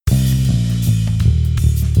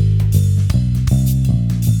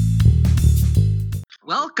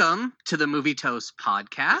Welcome to the Movie Toast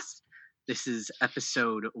podcast. This is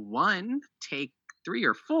episode 1, take 3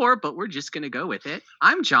 or 4, but we're just going to go with it.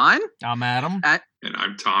 I'm John. I'm Adam. And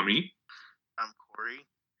I'm Tommy. I'm Corey.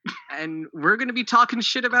 And we're going to be talking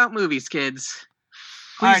shit about movies, kids.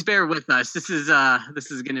 Please bear with us. This is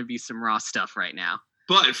going to be some raw stuff right now.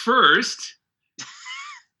 But first,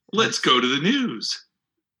 let's go to the news.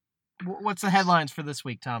 What's the headlines for this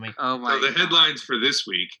week, Tommy? Oh my So the headlines for this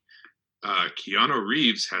week, Keanu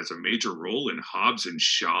Reeves has a major role in Hobbs and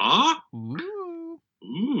Shaw.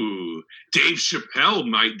 Ooh. Dave Chappelle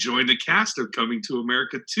might join the cast of Coming to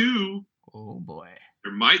America 2. Oh boy.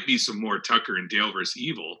 There might be some more Tucker and Dale vs.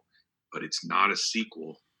 Evil, but it's not a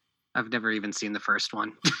sequel. I've never even seen the first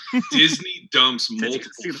one. Disney dumps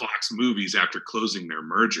multiple Fox movies after closing their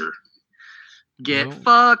merger. Get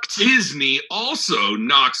fucked. Disney also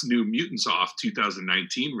knocks New Mutants off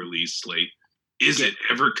 2019 release slate. Is it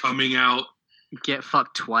ever coming out? Get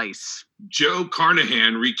fucked twice. Joe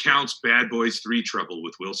Carnahan recounts Bad Boys 3 trouble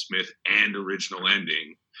with Will Smith and original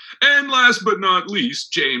ending. And last but not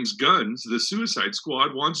least, James Gunn's The Suicide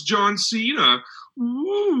Squad wants John Cena.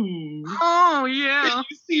 Ooh. Oh, yeah. Can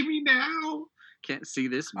you see me now? Can't see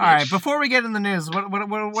this. All right, before we get in the news,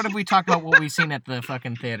 what have we talked about what we've seen at the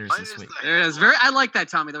fucking theaters this week? There it is. I like that,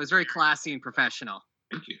 Tommy. That was very classy and professional.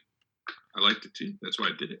 Thank you. I liked it too. That's why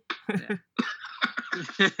I did it.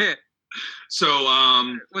 Yeah. So,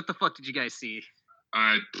 what the fuck did you guys see?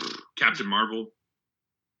 Captain Marvel.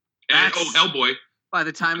 And, Hellboy. By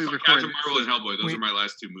the time we recorded, Captain Marvel and Hellboy. Those are my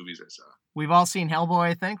last two movies I saw. We've all seen Hellboy,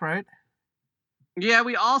 I think, right? Yeah,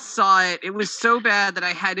 we all saw it. It was so bad that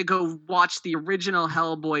I had to go watch the original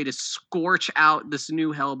Hellboy to scorch out this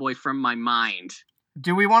new Hellboy from my mind.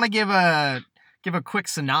 Do we want to give a quick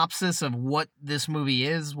synopsis of what this movie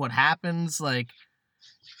is, what happens, like?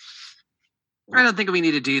 I don't think we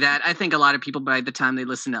need to do that. I think a lot of people, by the time they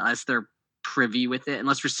listen to us, they're privy with it,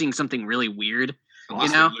 unless we're seeing something really weird.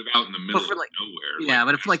 Unless you know, they live out in the middle of nowhere. Yeah,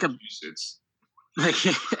 but if like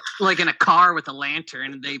like in a car with a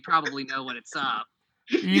lantern, they probably know what it's up.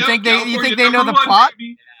 You think they know the plot?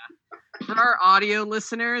 Yeah. For our audio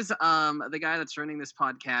listeners, the guy that's running this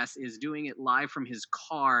podcast is doing it live from his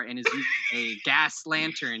car and is using a gas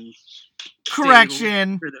lantern.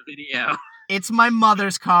 Correction for the video. It's my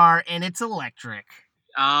mother's car and it's electric.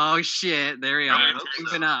 Oh shit! There we are.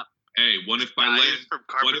 Moving up. Hey, what if by land?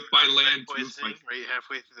 Right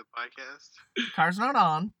halfway through the podcast. Car's not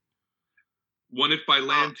on. One if by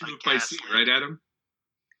land, two if by sea, right, Adam?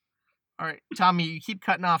 All right, Tommy, you keep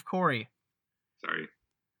cutting off Corey. Sorry.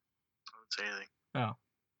 I don't say anything. Oh.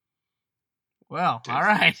 Well, all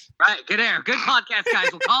right. Right, good air. Good podcast, guys.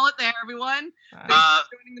 We'll call it there, everyone.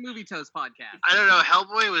 Joining the Movie Toast podcast. I don't know.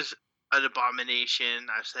 Hellboy was an abomination.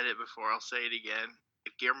 I've said it before. I'll say it again.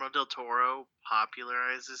 If Guillermo del Toro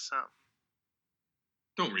popularizes something,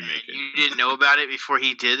 don't remake it. You didn't know about it before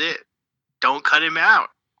he did it. Don't cut him out.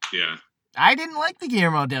 Yeah. I didn't like the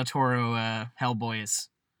Guillermo del Toro Hellboys.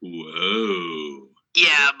 Whoa.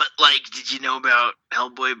 Yeah, but like, did you know about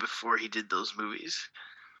Hellboy before he did those movies?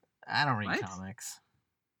 I don't read comics.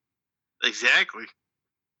 Exactly.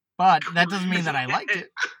 But that doesn't mean that I liked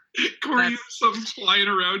it. Corey, you have something flying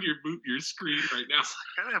around your screen right now.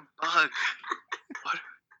 I got a bug. What?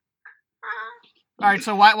 All right,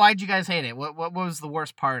 so why'd you guys hate it? What was the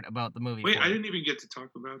worst part about the movie? Wait, I didn't even get to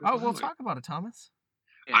talk about it. Oh, we'll talk about it, Thomas.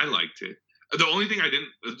 Yeah. I liked it. The only thing I didn't...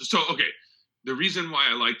 So, okay. The reason why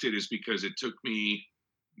I liked it is because it took me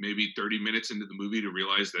maybe 30 minutes into the movie to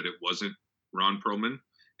realize that it wasn't Ron Perlman,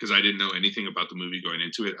 because I didn't know anything about the movie going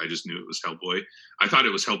into it. I just knew it was Hellboy. I thought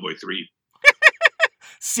it was Hellboy 3.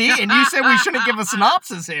 See, and you said we shouldn't give a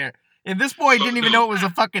synopsis here. And this boy didn't even know it was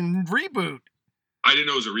a fucking reboot. I didn't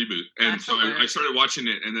know it was a reboot. And That's so I started watching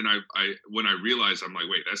it, and then I when I realized, I'm like,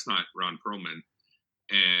 wait, that's not Ron Perlman.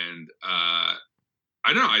 And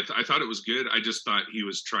I don't know, I thought it was good. I just thought he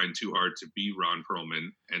was trying too hard to be Ron Perlman.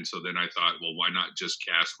 And so then I thought, well, why not just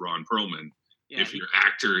cast Ron Perlman? Yeah, if your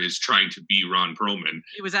actor is trying to be Ron Perlman.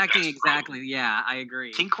 He was acting exactly. Yeah, I agree.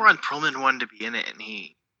 I think Ron Perlman wanted to be in it, and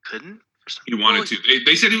he couldn't. He wanted to.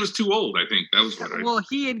 They said he was too old, I think. That was what I... Well,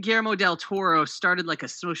 he and Guillermo del Toro started like a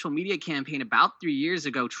social media campaign about 3 years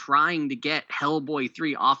ago trying to get Hellboy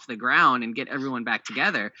 3 off the ground and get everyone back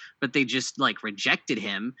together. But they just like rejected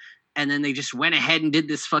him. And then they just went ahead and did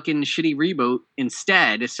this fucking shitty reboot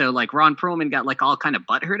instead. So like Ron Perlman got like all kind of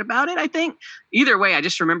butthurt about it, I think. Either way, I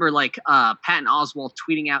just remember like Patton Oswalt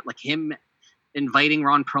tweeting out like him inviting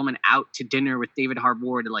Ron Perlman out to dinner with David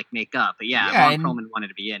Harbour to like make up. But yeah Ron Perlman wanted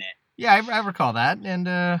to be in it. Yeah, I recall that. And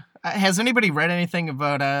has anybody read anything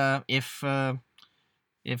about if good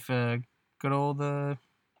old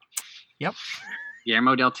yep.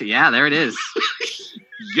 Guillermo del Toro. Yeah, there it is.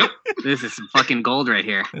 Yep. This is some fucking gold right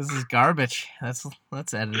here. This is garbage. Let's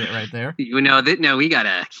edit it right there. You know that? No, we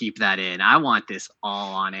gotta keep that in. I want this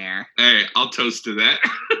all on air. Hey, I'll toast to that.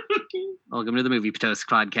 Welcome to the Movie Toast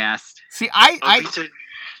podcast. See, I liked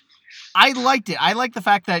it. I like the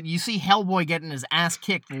fact that you see Hellboy getting his ass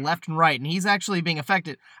kicked left and right, and he's actually being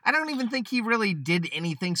affected. I don't even think he really did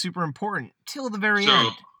anything super important till the very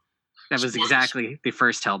end. That was exactly the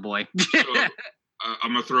first Hellboy.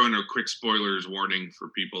 I'm gonna throw in a quick spoilers warning for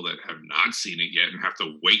people that have not seen it yet and have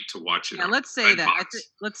to wait to watch it. Yeah, let's say that.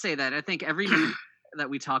 Let's say that. I think every movie that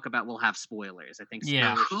we talk about will have spoilers. I think.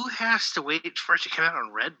 Yeah. Who has to wait for it to come out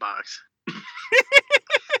on Redbox?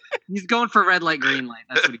 He's going for red light, green light.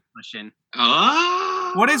 That's what he's pushing.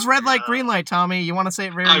 What is red light, green light, Tommy? You want to say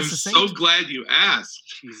it very I'm succinct? so glad you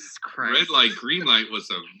asked. Jesus Christ. Red light, green light was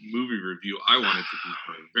a movie review I wanted to do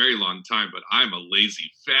for a very long time, but I'm a lazy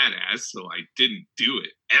fat ass, so I didn't do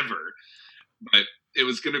it ever. But it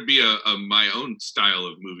was going to be a my own style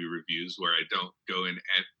of movie reviews where I don't go in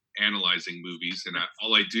analyzing movies, and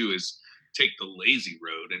all I do is take the lazy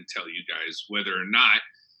road and tell you guys whether or not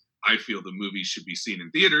I feel the movie should be seen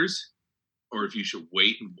in theaters or if you should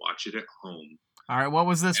wait and watch it at home. All right, what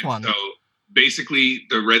was this one? So basically,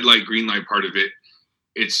 the red light, green light part of it,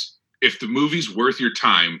 it's if the movie's worth your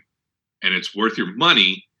time and it's worth your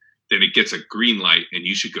money, then it gets a green light and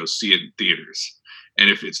you should go see it in theaters. And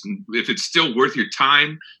if it's still worth your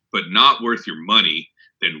time but not worth your money,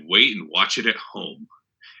 then wait and watch it at home.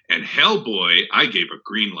 And Hellboy, I gave a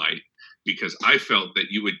green light because I felt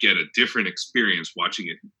that you would get a different experience watching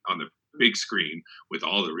it on the big screen with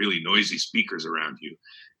all the really noisy speakers around you,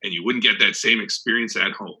 and you wouldn't get that same experience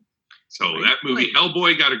at home. So that movie,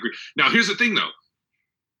 Hellboy, got a green. Now, here's the thing, though.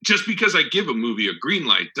 Just because I give a movie a green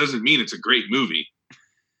light doesn't mean it's a great movie,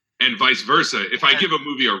 and vice versa. If I give a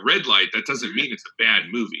movie a red light, that doesn't mean it's a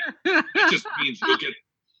bad movie. It just means you'll get.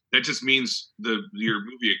 That just means your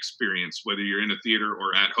movie experience, whether you're in a theater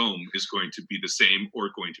or at home, is going to be the same or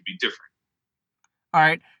going to be different. All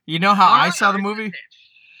right. You know how I saw the movie?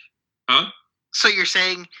 Huh? So you're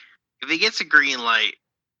saying if it gets a green light,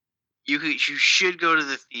 you should go to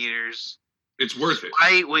the theaters. It's worth it.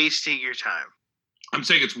 Why wasting your time? I'm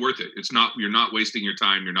saying it's worth it. It's not. You're not wasting your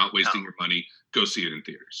time. You're not wasting your money. Go see it in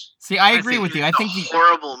theaters. See, I agree with you. I think a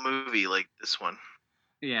horrible movie like this one.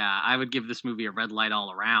 Yeah, I would give this movie a red light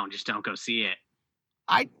all around. Just don't go see it.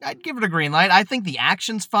 I'd give it a green light. I think the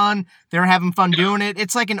action's fun. They're having fun doing it.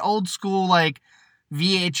 It's like an old school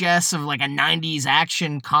VHS of a 90s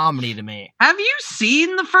action comedy to me. Have you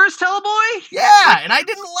seen the first Hellboy? Yeah, and I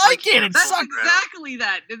didn't like it. It That's sucked. exactly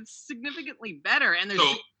that. It's significantly better, and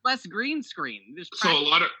there's less green screen. So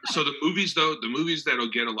the movies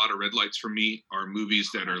that'll get a lot of red lights from me are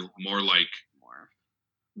movies that are more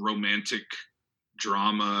romantic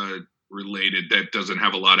drama related that doesn't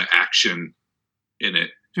have a lot of action in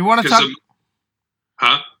it. Do you want to talk?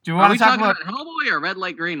 Huh? Do you want to talk about Hellboy or red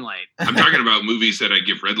light, green light? I'm talking about movies that I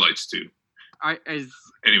give red lights to.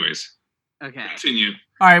 Anyways. Okay. Continue.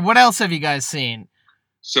 All right, what else have you guys seen?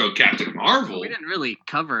 So Captain Marvel. We didn't really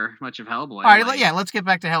cover much of Hellboy. All right, let's get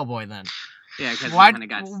back to Hellboy then. Yeah, because why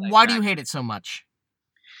do you hate it so much?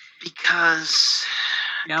 Because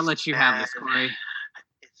I'll let you have this, Corey.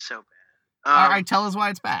 It's so bad. All right, tell us why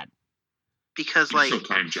it's bad. Because You're so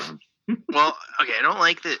kind, John. Well, okay, I don't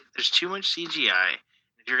like that there's too much CGI.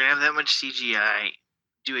 If you're gonna have that much CGI,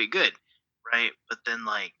 do it good, right? But then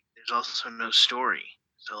there's also no story.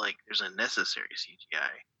 So there's unnecessary CGI,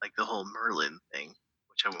 like the whole Merlin thing,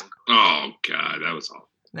 which I won't go into. Oh god, that was awful.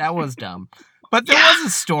 That was dumb. But there was a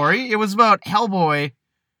story. It was about Hellboy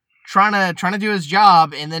trying to do his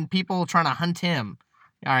job, and then people trying to hunt him.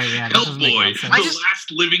 All right, yeah. Hellboy, the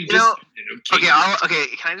last living. Okay,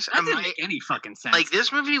 can I just? That didn't make any fucking sense.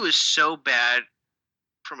 This movie was so bad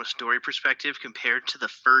from a story perspective compared to the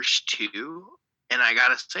first two, and I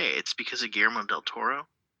gotta say, it's because of Guillermo del Toro.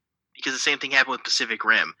 Because the same thing happened with Pacific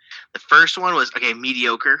Rim. The first one was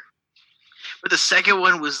mediocre, but the second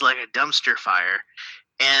one was like a dumpster fire.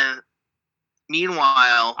 And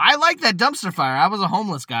meanwhile, I like that dumpster fire. I was a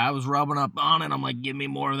homeless guy. I was rubbing up on it. I'm like, give me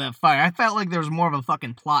more of that fire. I felt like there was more of a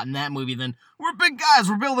fucking plot in that movie than we're big guys.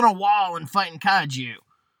 We're building a wall and fighting kaiju.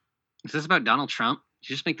 Is this about Donald Trump? Did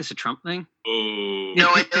you just make this a Trump thing? Oh.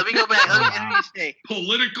 No, wait, let me go back. Let me say.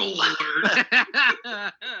 Political alert. Fucking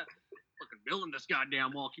building this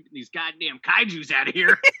goddamn wall, keeping these goddamn kaijus out of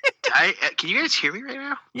here. Can you guys hear me right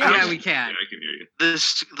now? Yeah, we can. Yeah, I can hear you.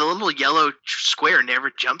 The little yellow square never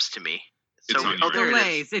jumps to me. It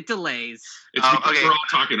delays. It's because we're all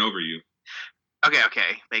talking over you.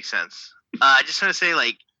 Okay, makes sense. I just want to say,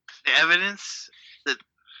 the evidence that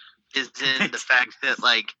is in the fact that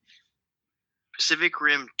like Pacific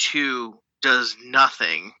Rim 2 does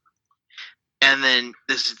nothing, and then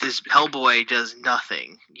this Hellboy does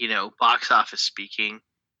nothing. Box office speaking,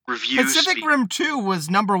 reviews. Pacific Rim 2 was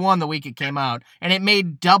 #1 the week it came out, and it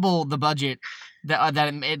made double the budget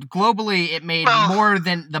globally. It made more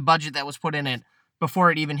than the budget that was put in it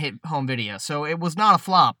before it even hit home video. So it was not a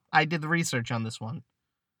flop. I did the research on this one.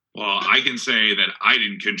 Well, I can say that I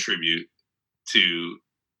didn't contribute to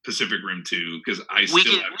Pacific Rim 2 because we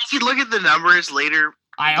can look at the numbers later.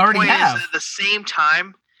 I already have. At the same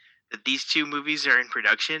time that these two movies are in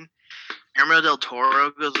production, Guillermo del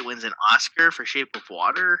Toro wins an Oscar for Shape of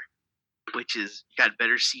Water, which is got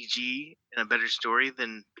better CG and a better story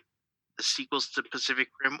than the sequels to Pacific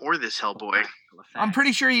Rim or this Hellboy. I'm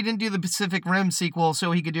pretty sure he didn't do the Pacific Rim sequel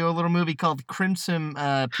so he could do a little movie called Crimson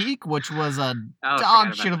Peak, which was a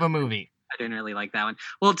dog shit of a movie. I didn't really like that one.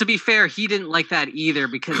 Well, to be fair, he didn't like that either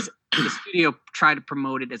because the studio tried to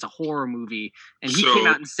promote it as a horror movie, and he came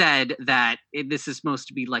out and said that this is supposed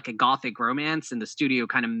to be like a gothic romance, and the studio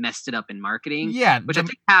kind of messed it up in marketing. Yeah, which I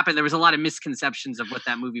think happened. There was a lot of misconceptions of what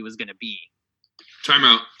that movie was going to be. Time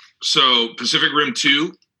out. So Pacific Rim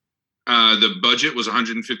 2, the budget was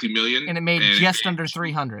 $150 million, and it made just under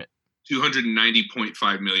 300.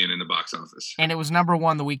 $290.5 million in the box office, and it was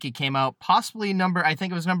 #1 the week it came out. Possibly I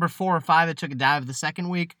think it was number 4 or 5. It took a dive the second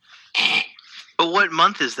week. But what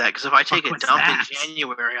month is that? Because if I take a dump in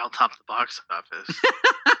January, I'll top the box office.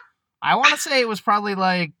 I want to say it was probably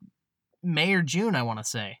like May or June. I want to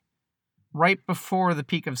say right before the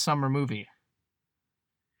peak of summer movie.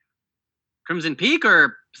 Crimson Peak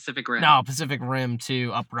or Pacific Rim? No, Pacific Rim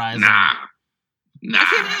 2 Uprising. Nah. No,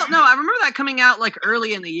 I remember that coming out like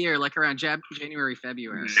early in the year, like around January,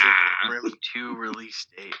 February. Nah. Rim 2 release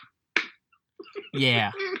date.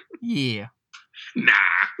 Yeah. Nah.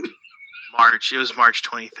 March. It was March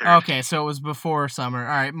 23rd. Okay, so it was before summer.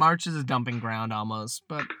 All right, March is a dumping ground almost,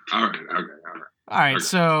 but. All right. All right,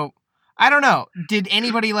 so I don't know. Did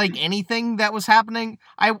anybody like anything that was happening?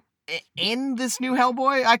 In this new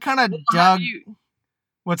Hellboy, I kind of dug.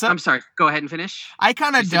 What's up? I'm sorry. Go ahead and finish. I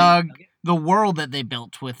kind of dug the world that they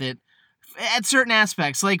built with it at certain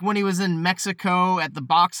aspects. Like when he was in Mexico at the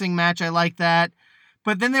boxing match, I like that.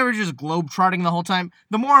 But then they were just globetrotting the whole time.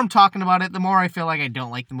 The more I'm talking about it, the more I feel like I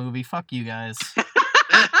don't like the movie. Fuck you guys.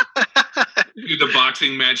 The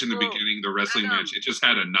boxing match in the beginning, the wrestling match, it just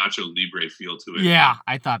had a Nacho Libre feel to it. Yeah,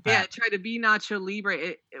 I thought that. Yeah, it tried to be Nacho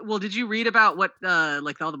Libre. Well, did you read about what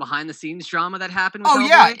like all the behind the scenes drama that happened with Hellboy?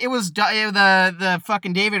 Yeah, it was the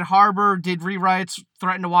fucking David Harbour did rewrites,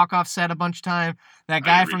 threatened to walk off set a bunch of time. That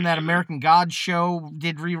guy from that American Gods show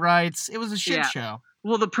did rewrites. It was a shit show.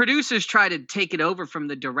 Well, the producers tried to take it over from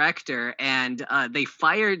the director, and they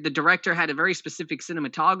fired the director. Had a very specific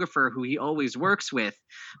cinematographer who he always works with,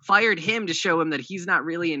 fired him to show him that he's not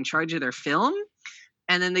really in charge of their film.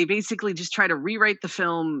 And then they basically just try to rewrite the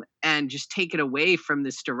film and just take it away from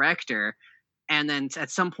this director. And then at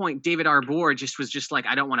some point, David Harbour was just like,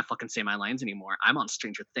 I don't want to fucking say my lines anymore. I'm on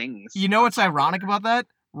Stranger Things. You know what's ironic about that?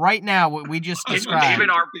 Right now, what we just described. David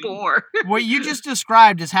Harbour. What you just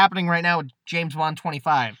described is happening right now with James Bond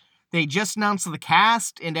 25. They just announced the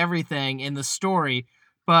cast and everything in the story,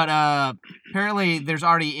 but apparently there's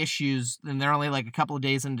already issues, and they're only like a couple of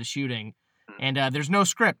days into shooting. And there's no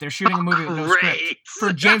script. They're shooting a movie with no script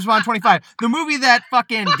for James Bond 25. The movie that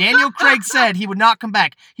fucking Daniel Craig said he would not come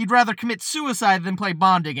back. He'd rather commit suicide than play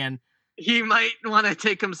Bond again. He might want to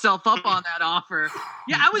take himself up on that offer.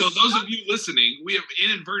 Yeah, So those of you listening, we have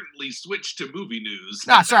inadvertently switched to movie news.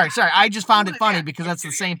 No, sorry. I just found it funny because that's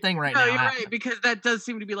the same thing right now. You're right, because that does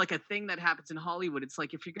seem to be like a thing that happens in Hollywood. It's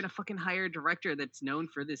like, if you're going to fucking hire a director that's known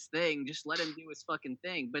for this thing, just let him do his fucking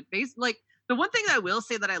thing. But basically, the one thing that I will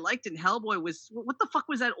say that I liked in Hellboy was, what the fuck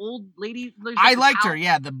was that old lady? I liked her,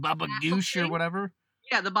 yeah, the Babadoosh or whatever.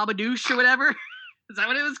 Yeah, the Babadoosh or whatever. Is that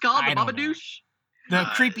what it was called? The Babadoosh? The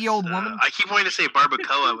creepy old woman? I keep wanting to say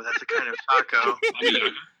barbacoa, but that's a kind of taco.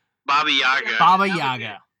 Baba Yaga. Baba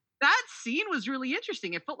Yaga. That scene was really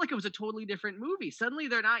interesting. It felt like it was a totally different movie. Suddenly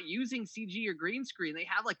they're not using CG or green screen. They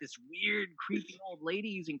have like this weird, creepy old lady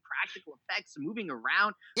using practical effects, moving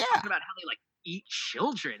around, talking about how they like eat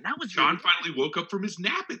children. That was John finally woke up from his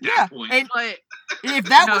nap at that point. And if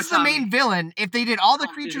that was the main villain, if they did all the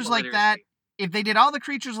creatures like that,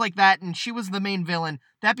 and she was the main villain,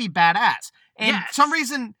 that'd be badass. And for some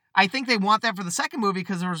reason, I think they want that for the second movie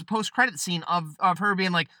because there was a post-credit scene of her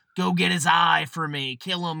being like, "Go get his eye for me,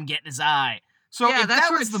 kill him, get his eye." So yeah, if that's that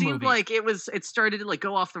where was it the seemed movie, like it started to like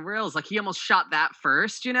go off the rails. Like he almost shot that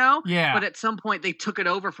first, you know? Yeah. But at some point they took it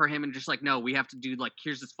over for him and just like, no, we have to do like,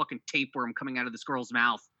 here's this fucking tapeworm coming out of this girl's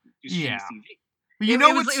mouth. Yeah. But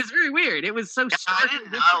it was very weird. It was so. I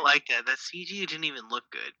did not like that. That CG didn't even look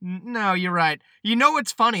good. No, you're right. You know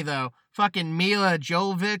what's funny though? Fucking Mila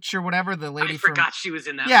Jovovich or whatever, the lady I forgot she was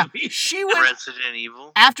in that yeah, movie. she went Resident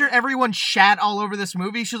Evil. after everyone shat all over this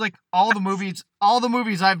movie. She's like, all the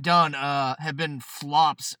movies I've done have been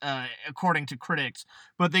flops according to critics,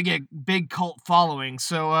 but they get big cult following.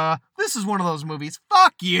 So this is one of those movies.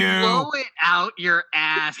 Fuck you. Blow it out your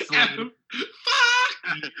ass, lady.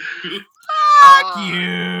 Fuck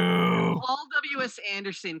you. Paul W.S.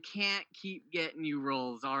 Anderson can't keep getting you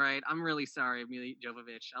roles, all right? I'm really sorry, Mila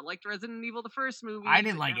Jovovich. I liked Resident Evil, the first movie. I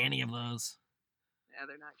didn't like any of those. Yeah,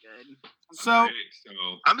 they're not good. So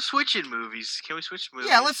I'm switching movies. Can we switch movies?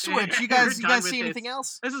 yeah, let's switch. You We're guys done see with anything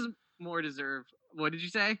else? This is more deserved. What did you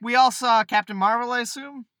say? We all saw Captain Marvel, I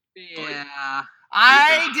assume. Yeah.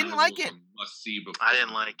 I didn't like it. Must see before. I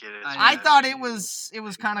didn't like it. I thought it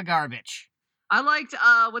was kind of garbage. I liked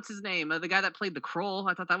what's his name? The guy that played the Kroll.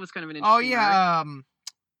 I thought that was kind of an Oh interesting. yeah,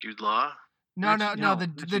 Jude Law. no, not the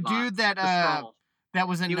Jude Law. dude that The Skrull. that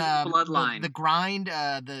was in He was in Bloodline. the grind,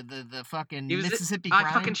 the fucking He was Mississippi I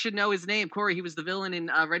grind. fucking should know his name, Corey. He was the villain in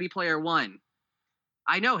Ready Player One.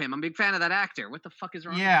 I know him. I'm a big fan of that actor. What the fuck is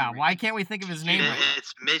wrong? Yeah, with you? why can't we think of his name? Right?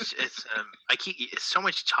 It's Mitch. It's it's so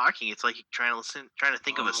much talking. It's like trying to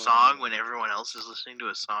think of a song when everyone else is listening to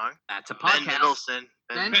a song. That's a Ben podcast. Middleton.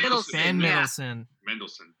 Ben Mendelsohn. Middleton. Ben yeah. Middleton.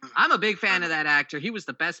 Mendelsohn. I'm a big fan of that actor. He was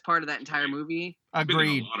the best part of that entire movie. Been in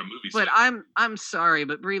Agreed. a lot of movies. But I'm sorry,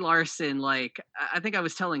 but Brie Larson, like, I think I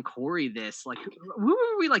was telling Corey this, like, who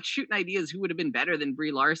were we like shooting ideas? Who would have been better than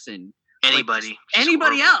Brie Larson? Anybody. She's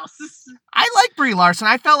Anybody horrible. else? I like Brie Larson.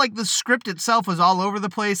 I felt like the script itself was all over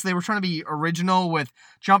the place. They were trying to be original with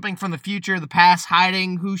jumping from the future, the past,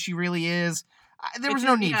 hiding who she really is. There was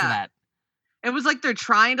no need for that. It was like they're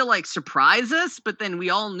trying to like surprise us, but then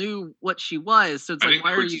we all knew what she was. So it's like,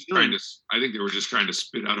 why are you doing? I think they were just trying to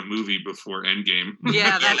spit out a movie before Endgame.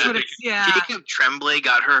 Yeah, that's what it's. Yeah, Jacob Tremblay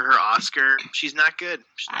got her Oscar. She's not good.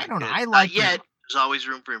 She's I not don't know. good. I like Not yet. it. There's always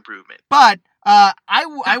room for improvement. But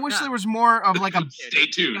I wish there was more of like a. Stay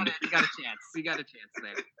tuned. You got a chance. You got a chance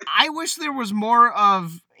there. I wish there was more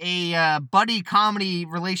of a buddy comedy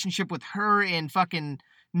relationship with her and fucking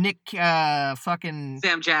Nick. Fucking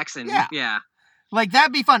Sam Jackson. Yeah. Yeah. like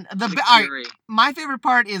that'd be fun. All right, Fury. my favorite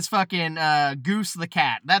part is fucking Goose the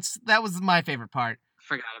cat. That was my favorite part.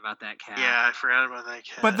 Forgot about that cat. Yeah, I forgot about that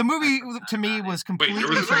cat. But the movie forgot to me about it. was completely there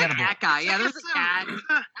was a- forgettable. That guy. Yeah, there was a cat.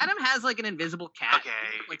 Adam has like an invisible cat. Okay.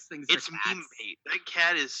 He likes things It's for meme cats. bait. That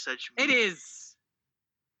cat is such. It is.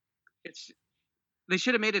 It's. They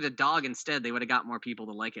should have made it a dog instead. They would have got more people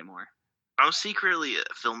to like it more. I'm secretly a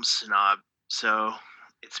film snob, so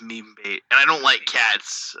it's meme bait, and I don't like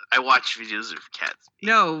cats. I watch videos of cats.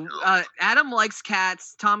 No, Adam likes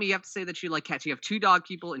cats. Tommy, you have to say that you like cats. You have 2 dog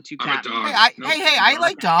people and 2 I'm a cat. dog. people. Hey, I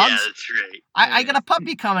like dogs. Yeah, that's right. I got a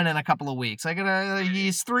puppy coming in a couple of weeks.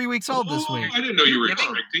 He's 3 weeks old this Oh, week. I didn't know you were Yeah,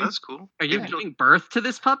 expecting. That's cool. Are you Yeah. giving birth to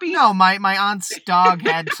this puppy? No, my aunt's dog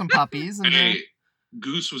had some puppies, and Hey,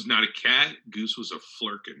 Goose was not a cat. Goose was a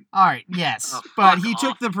flirkin. all right, yes, Oh, but fuck he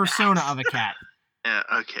took off, the persona Max. of a cat. Yeah.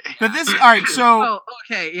 Okay. But this, all right, so Oh,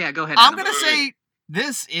 okay. Yeah, go ahead. I'm Adam. gonna say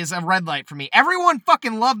this is a red light for me. Everyone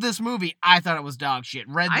fucking loved this movie. I thought it was dog shit.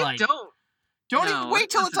 Red I light. don't. Even no, wait it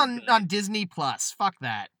till it's wasn't on good. Disney Plus. Fuck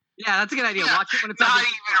that. Yeah, that's a good idea. Yeah, Watch it when it's on Not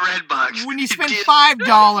Disney even Plus. Redbox. When you spend Disney-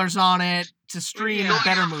 $5 on it to stream Yeah. Go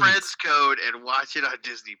better your movies. friend's code and watch it on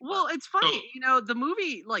Disney. Well, it's funny, So- the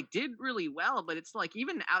movie like did really well, but it's like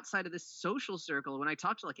even outside of this social circle, when I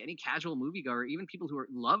talk to like any casual moviegoer, even people who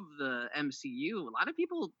love the MCU, a lot of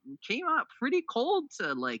people came out pretty cold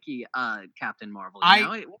to like Captain Marvel. You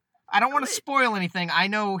know? I don't want to Good. spoil anything. I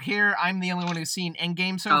know here I'm the only one who's seen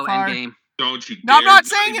Endgame so Oh, far. Endgame. Don't you? No, I'm dare not do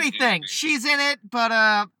saying anything. anything. She's in it, but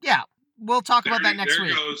yeah, we'll talk about that next there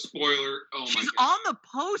week. Goes spoiler. Oh my She's God. on the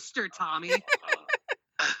poster, Tommy.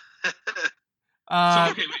 Uh,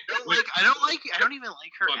 So, okay, wait. I don't even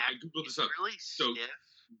like her. Hold on, I acting. googled this It's up. really So- stiff.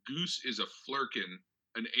 Goose is a flurkin,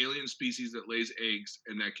 an alien species that lays eggs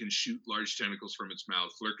and that can shoot large tentacles from its mouth.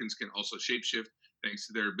 Flurkins can also shapeshift thanks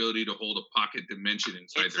to their ability to hold a pocket dimension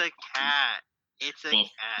inside It's their a cat. It's a Well,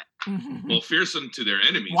 cat. Well, fearsome to their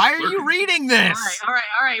enemies. Why are you Flurkins- reading all this?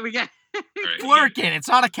 right, we get All right, Flurkin, it's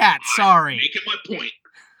not a cat. I'm Sorry. making my point.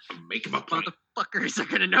 I'm making my point. motherfuckers are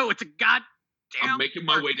gonna know it's a goddamn. I'm making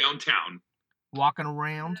my way downtown. Walking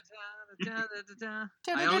around.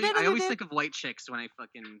 I always think of white chicks when I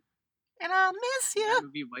fucking And I'll miss you. that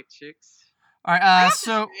movie White Chicks. All right, I have to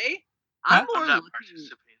so say, I'm Huh? more I'm not looking.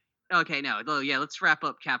 participating. Okay, no, well, yeah, let's wrap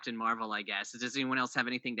up Captain Marvel. I guess. Does anyone else have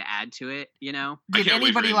anything to add to it? You know, I did can't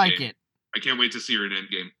wait for anybody like Endgame. it? I can't wait to see her in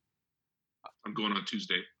Endgame. I'm going on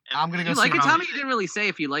Tuesday. I'm gonna go You see like it, Marvel. Tommy? You didn't really say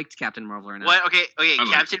if you liked Captain Marvel or not. What? Okay. I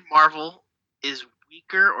like Captain Marvel is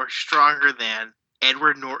weaker or stronger than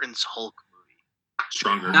Edward Norton's Hulk movie.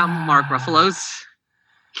 Stronger. Not Mark Ruffalo's.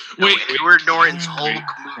 No, Wait. Edward Norton's wait. Hulk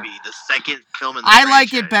movie, the second film in the I like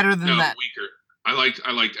franchise. it better than No, that. weaker.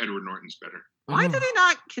 I liked Edward Norton's better. Why Ooh. did he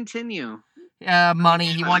not continue? Money.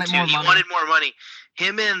 He wanted more He money. wanted more money.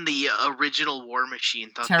 Him and the original War Machine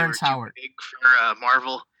thought Terrence they were Howard. too big for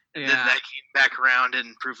Marvel. Yeah. Then that came back around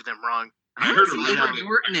and proved them wrong. I I heard heard a see rumor Edward that-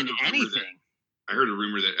 Norton I in heard a rumor anything. I heard a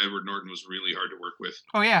rumor that Edward Norton was really hard to work with.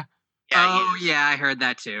 Oh yeah. Oh he is. yeah, I heard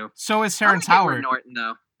that too. So is I Terrence like Edward Howard. Norton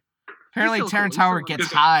though. Apparently, He's still Terrence cool. He's Howard still gets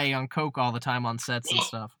good. high on coke all the time on sets and Well,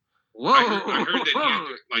 stuff. Whoa! I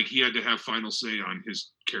heard that he had to have final say on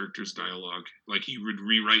his character's dialogue. Like he would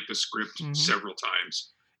rewrite the script Mhm. several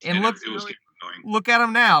times. And look, it was getting annoying. look at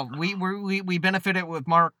him now. We benefited with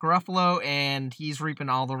Mark Ruffalo, and he's reaping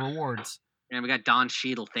all the rewards. And we got Don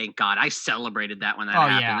Cheadle. Thank God. I celebrated that when that Oh,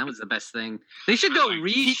 happened. yeah. That was the best thing. They should go Like,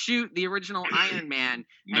 reshoot the original Iron Man.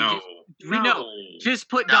 No, Just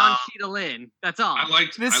put Don No. Cheadle in. That's all. I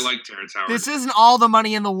liked This- Terrence Howard. This isn't all the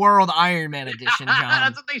money in the world Iron Man edition, John.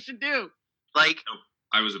 That's what they should do. Like,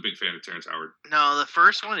 I was a big fan of Terrence Howard. no, the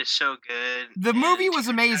first one is so good. The and movie was Terrence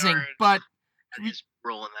amazing, Howard, but I just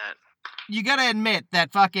rolling that. you gotta admit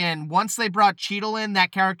that fucking once they brought Cheadle in,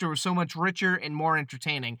 that character was so much richer and more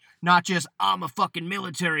entertaining. Not just I'm a fucking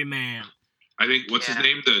military man. I think what's his Yeah.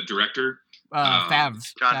 name? The director,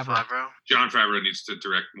 Favs. John Favreau. Favreau. John Favreau, needs to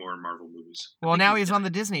direct more Marvel movies. Well, think now he's he's on the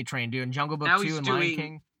Disney train doing Jungle Book Now 2 he's and Lion doing-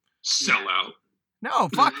 King. Sell out. No,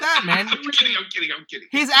 fuck that, man. I'm kidding.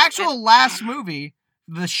 His actual last movie,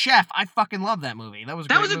 The Chef, I fucking love that movie. That was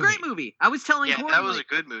a Great movie. I was telling Yeah, Corey, that was a like,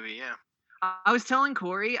 good movie. Yeah. I was telling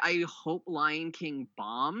Corey, I hope Lion King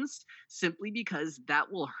bombs simply because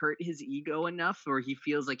that will hurt his ego enough where he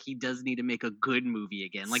feels like he does need to make a good movie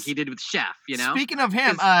again, like he did with Chef, you know? Speaking of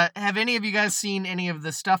him, 'Cause- have any of you guys seen any of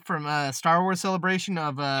the stuff from Star Wars Celebration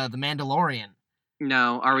of The Mandalorian?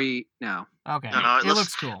 No, are we? No. Okay, No, it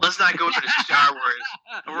looks cool. Let's not go into Star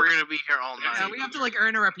Wars. We're gonna be here all night. Yeah, we have to like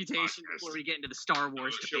earn a reputation Podcast. before we get into the Star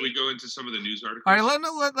Wars Shall we go into some of the news articles? All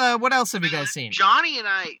right, what else have you guys seen? Johnny and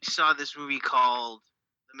I saw this movie called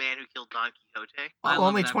The Man Who Killed Don Quixote. I Oh, love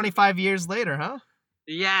only that 25 years later, huh?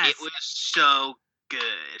 Yes, It was so good.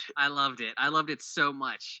 I loved it. I loved it so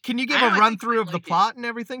much. Can you I give know, a I run think through I of the like it. plot and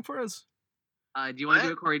everything for us? Do you want to do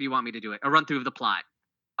What? it, Corey? Or do you want me to do it? A run through of the plot.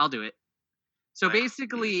 I'll do it. So Right.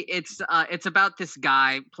 basically, it's about this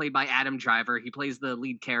guy played by Adam Driver. He plays the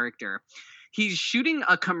lead character. He's shooting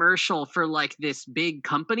a commercial for like this big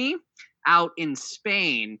company out in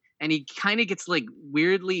Spain, and he kind of gets like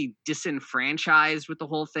weirdly disenfranchised with the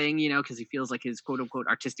whole thing, you know, because he feels like his quote unquote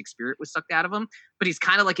artistic spirit was sucked out of him. But he's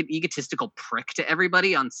kind of like an egotistical prick to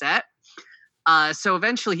everybody on set. So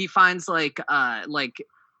eventually, he finds like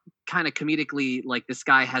kind of comedically, like this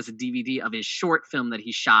guy has a DVD of his short film that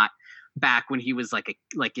he shot back when he was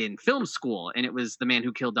like in film school, and it was The Man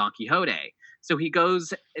Who Killed Don Quixote. So he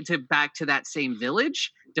goes back to that same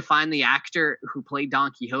village to find the actor who played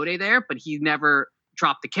Don Quixote there, but he never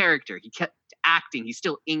dropped the character. He kept acting. He's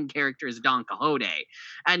still in character as Don Quixote.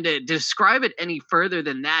 And to describe it any further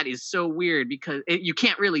than that is so weird because you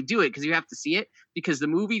can't really do it because you have to see it, because the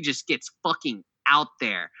movie just gets fucking out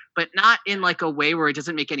there, but not in like a way where it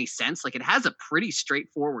doesn't make any sense. Like it has a pretty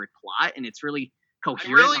straightforward plot and it's really I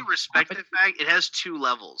coherent. really on respect what's the fact it has two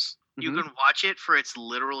levels. You Mhm. can watch it for its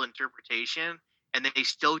literal interpretation, and then they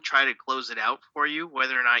still try to close it out for you,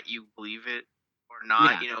 whether or not you believe it or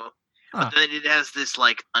not. Yeah. You know, Huh. but then it has this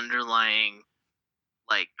like underlying,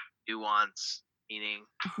 like nuance meaning.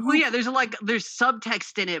 Well, yeah, there's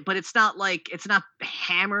subtext in it, but it's not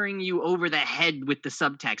hammering you over the head with the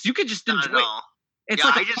subtext. You could just Not enjoy at it. all. It's Yeah,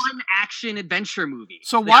 like I a just- fun action adventure movie.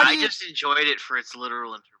 So Yeah, why do I you, just enjoyed it for its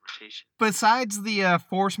literal interpretation. besides the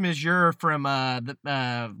force majeure from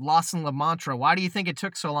the Lost in La Mantra, why do you think it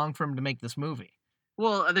took so long for him to make this movie?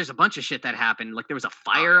 Well, there's a bunch of shit that happened. Like there was a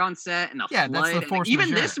fire on set and a Yeah, flood. that's the and force even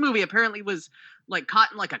majeure. this movie apparently was like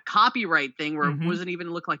caught in like a copyright thing where Mhm. it wasn't even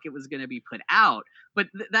look like it was going to be put out. But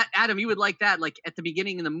that Adam, you would like that. Like at the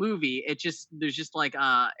beginning of the movie, there's just like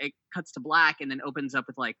it cuts to black and then opens up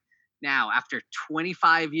with like, now after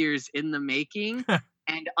 25 years in the making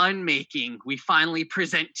and unmaking, we finally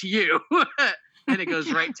present to you. And it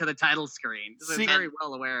goes right to the title screen. So See- I'm very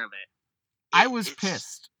well aware of it. I was It's-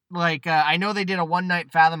 pissed. Like, I know they did a one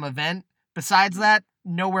night Fathom event. Besides that,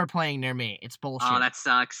 nowhere playing near me. It's bullshit. Oh, that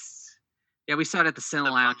sucks. Yeah, we saw it at the Cinema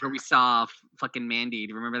The Lounge where bummer. we saw fucking Mandy.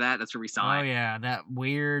 Do you remember that? That's where we saw Oh it. yeah, that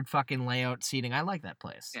weird fucking layout seating. I like that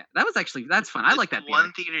place. Yeah, that's fun. I like that theater.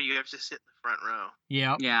 One theater you have to sit in the front row.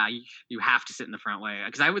 Yep. Yeah, you have to sit in the front way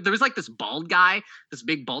because there was like this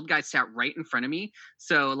big bald guy sat right in front of me.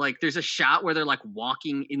 So like, there's a shot where they're like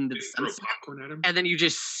walking into the They throw sunset, popcorn at him. and then you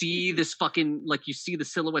just see this fucking like you see the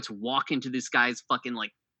silhouettes walk into this guy's fucking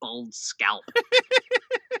like bald scalp.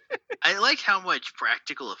 I like how much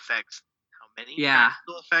practical effects, how many Yeah.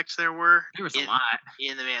 practical effects there were. There was a in, lot.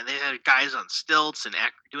 in the man. They had guys on stilts and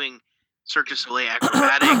doing Cirque du Soleil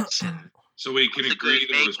acrobatics and So we can the agree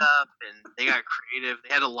good there was makeup, and they got creative.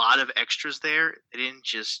 They had a lot of extras there. They didn't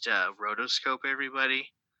just rotoscope everybody.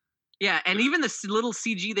 Yeah, and even the little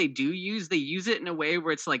CG they use it in a way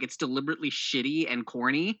where it's like it's deliberately shitty and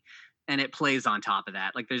corny, and it plays on top of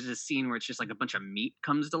that. Like there's this scene where it's just like a bunch of meat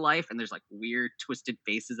comes to life, and there's like weird twisted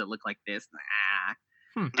faces that look like this.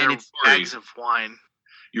 They're it's bags of wine.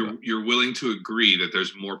 you're willing to agree that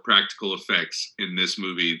there's more practical effects in this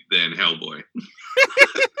movie than Hellboy.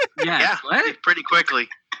 Yeah, what? Pretty quickly.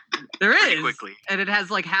 There Pretty is, quickly. and it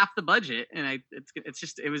has like half the budget, and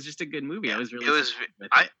it was just a good movie. I was really It was. surprised with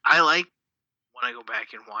it. I like when I go back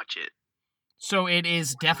and watch it. So it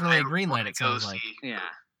is definitely a green light. It Go sounds like. Yeah.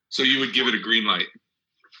 So you would give it a green light.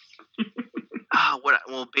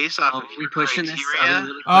 Well, based off Oh, of we your pushing this? criteria, Are we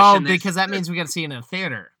really Oh, pushing this? because that means we got to see it in a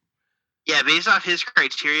theater. yeah, based off his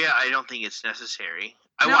criteria, I don't think it's necessary.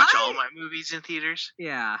 I No, watch I- all my movies in theaters.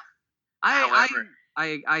 Yeah. However-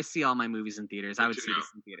 I see all my movies in theaters. I would Good to see know. this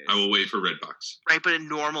in theaters. I will wait for Redbox. Right, but a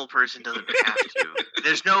normal person doesn't have to.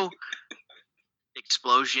 There's no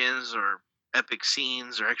explosions or epic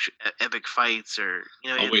scenes or epic fights or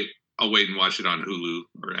I'll wait and watch it on Hulu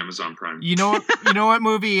or Amazon Prime. You know what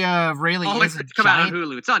movie really Oh, is it's a come out on giant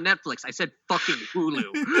Hulu. It's on Netflix. I said fucking Hulu.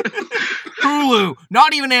 Hulu,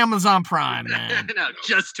 not even Amazon Prime, man. No,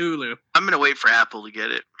 just Hulu. I'm gonna wait for Apple to get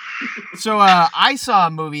it. So I saw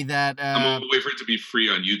a movie that I'm gonna wait for it to be free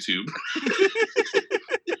on YouTube.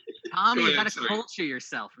 Tom, Go you ahead, gotta sorry. culture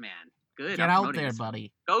yourself, man. Good. get I'm out promoting there, this.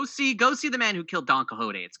 buddy. Go see the man who killed Don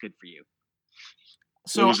Quixote. It's good for you.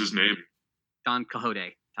 So What was his name? Don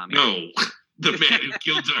Quixote, Tommy. No, the man who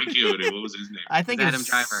killed Don Quixote. What was his name? I think It's it's Adam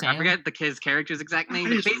Driver. Sam. I forget his character's exact name. What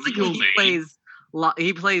But is his basically, real name?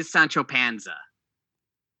 he plays Sancho Panza.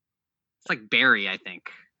 It's like Barry, I think.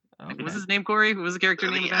 Okay. What was his name, Corey? What was the character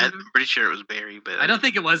name? of I'm that? pretty sure it was Barry, but I don't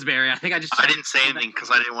think it was Barry. I think I didn't say anything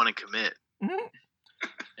because I didn't want to commit.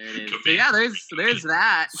 There it is. So yeah, there's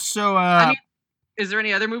that. So I mean, is there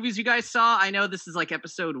any other movies you guys saw? I know this is like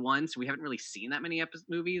episode 1, so we haven't really seen that many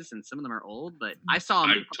movies, and some of them are old. But I saw a I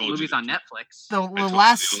couple told you movies that on you- Netflix. the I told you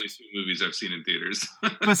last the only 2 movies I've seen in theaters.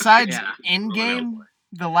 besides Yeah. Endgame,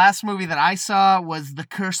 the last movie that I saw was The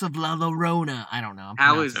Curse of La Llorona. I don't know. I'm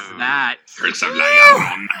How was pronouncing that? Curse of La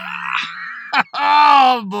Llorona. it.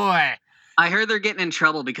 Oh boy. I heard they're getting in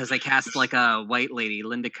trouble because they cast like a white lady,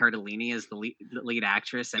 Linda Cardellini, as the lead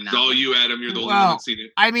actress, and It's all you, Adam. You're the only Well, one that's seen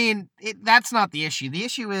it. I mean, that's not the issue. The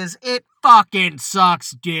issue is it fucking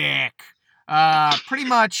sucks dick. Pretty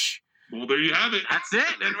much. Well, there you have it. That's it,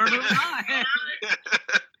 and we're moving on.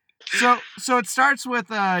 So it starts with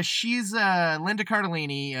she's Linda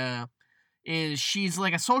Cardellini. She's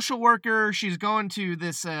like a social worker. She's going to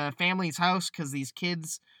this family's house because these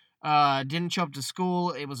kids didn't show up to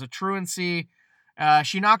school. It was a truancy.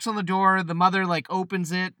 She knocks on the door. The mother like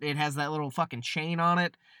opens it. It has that little fucking chain on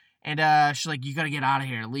it, and she's like, "You gotta get out of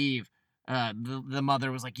here. Leave." The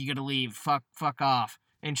mother was like, "You gotta leave. Fuck off."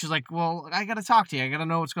 And she's like, "Well, I gotta talk to you. I gotta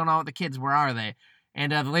know what's going on with the kids. Where are they?"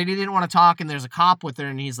 And the lady didn't want to talk, and there's a cop with her,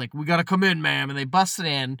 and he's like, "We gotta come in, ma'am." And they busted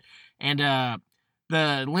in, and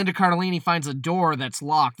the Linda Cardellini finds a door that's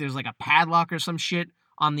locked. There's like a padlock or some shit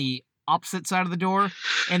on the opposite side of the door,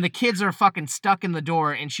 and the kids are fucking stuck in the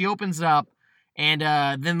door, and she opens it up, and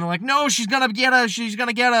then they're like, "No, she's gonna get us. She's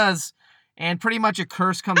gonna get us." And pretty much a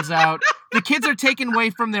curse comes out. The kids are taken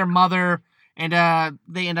away from their mother, and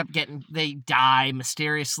they die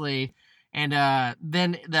mysteriously. And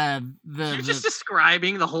then You're just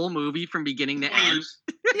describing the whole movie from beginning to end.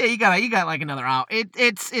 yeah, you got like another hour.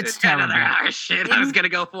 It's terrible. Another hour of shit I was gonna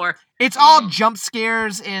go for. It's all jump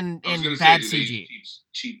scares and I was gonna bad say, they CG.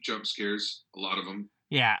 cheap jump scares. A lot of them.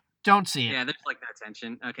 Yeah, don't see it. Yeah, there's like no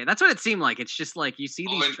tension. Okay, that's what it seemed like. It's just like you see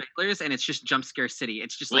Oh, these and- trailers, and it's just jump scare city.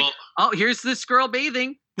 It's just Well, like, oh, here's this girl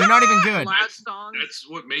bathing. They're not even good. Loud songs. that's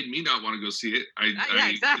what made me not want to go see it. Yeah,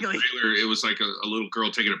 exactly. The trailer, it was like a little girl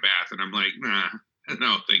taking a bath, and I'm like, nah,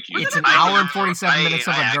 no, thank you. It's an I- hour and 47 minutes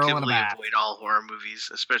of I a girl in a actively bath. avoid all horror movies,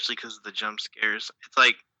 especially because of the jump scares. It's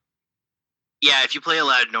like Yeah, if you play a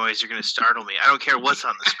loud noise, you're gonna startle me. I don't care what's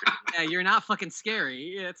on the screen. Yeah, you're not fucking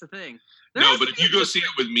scary. Yeah, that's the thing. No, but if you go see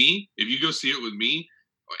it with me,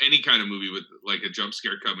 or any kind of movie with like a jump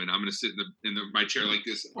scare coming, I'm gonna sit in my chair like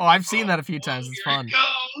this. Oh, I've seen that a few times. It's fun. Here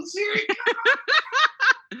it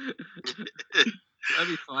goes. That'd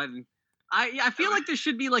be fun. I feel like there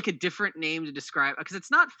should be like a different name to describe, because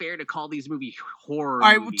it's not fair to call these movies horror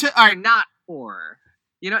movies. all right. They're not horror.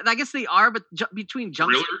 You know, I guess they are, but between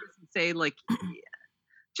jump Thriller? scares and say like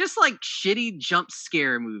just like shitty jump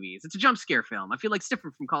scare movies. It's a jump scare film. I feel like it's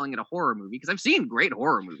different from calling it a horror movie, because I've seen great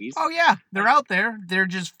horror movies. Oh yeah, they're out there. They're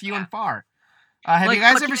just few and far. Have like, you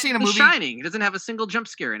guys ever seen a movie? The Shining. It doesn't have a single jump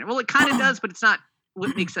scare in it. Well, it kind of does, but it's not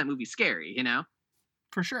what makes that movie scary. You know?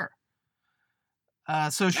 For sure.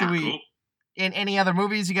 So should we? Cool. In any other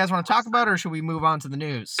movies you guys want to talk about, or should we move on to the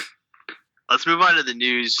news? Let's move on to the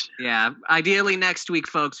news. Yeah, ideally next week,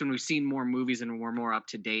 folks, when we've seen more movies and we're more up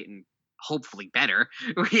to date and hopefully better,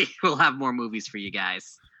 we will have more movies for you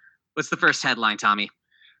guys. What's the first headline, Tommy?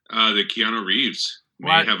 That Keanu Reeves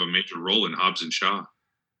may have a major role in Hobbs and Shaw.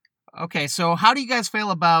 Okay, so how do you guys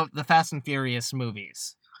feel about the Fast and Furious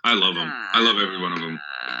movies? I love them. I love every one of them.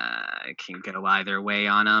 I can go either way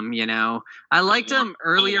on them, you know. I liked them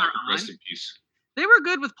earlier on. Rest in peace. They were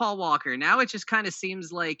good with Paul Walker. Now it just kind of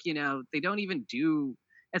seems like, you know, they don't even do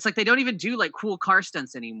like cool car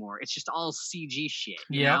stunts anymore. It's just all CG shit.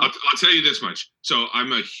 Yeah. I'll tell you this much. So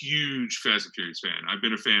I'm a huge Fast and Furious fan. I've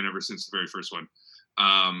been a fan ever since the very first one.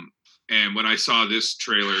 And when I saw this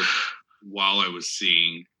trailer while I was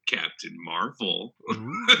seeing Captain Marvel, okay,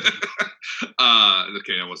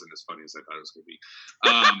 that wasn't as funny as I thought it was going to be.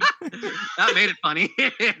 That made it funny.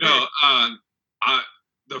 No,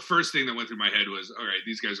 the first thing that went through my head was, all right,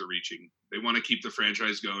 these guys are reaching. They want to keep the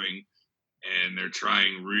franchise going, and they're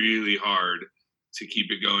trying really hard to keep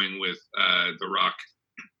it going with The Rock.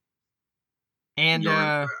 And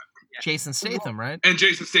Jason Statham, right? And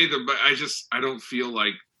Jason Statham, but I don't feel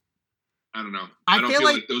like, I don't know. I don't feel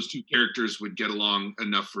like those two characters would get along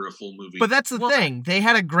enough for a full movie. But that's the thing. They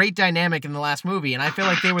had a great dynamic in the last movie, and I feel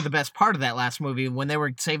like they were the best part of that last movie when they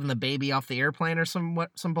were saving the baby off the airplane or some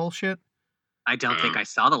bullshit. I don't think I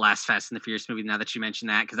saw the last Fast and the Furious movie now that you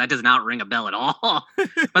mentioned that, because that does not ring a bell at all.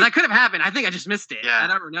 But that could have happened. I think I just missed it. Yeah. I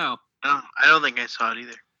never know. No, I don't think I saw it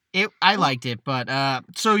either. I liked it, but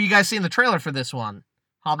so you guys seen the trailer for this one?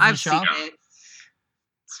 Hobbs I've seen it.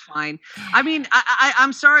 It's fine. I mean,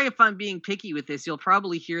 I'm sorry if I'm being picky with this. You'll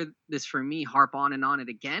probably hear this from me harp on it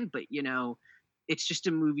again, but you know, it's just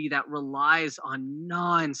a movie that relies on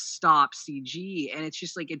non-stop CG, and it's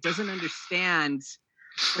just like it doesn't understand.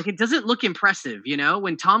 Like, it doesn't look impressive, you know?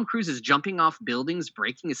 When Tom Cruise is jumping off buildings,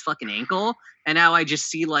 breaking his fucking ankle, and now I just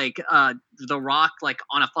see, like, The Rock, like,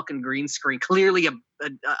 on a fucking green screen, clearly a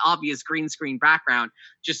obvious green screen background,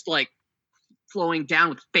 just, like, flowing down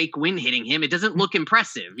with fake wind hitting him. It doesn't look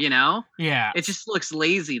impressive, you know? Yeah. It just looks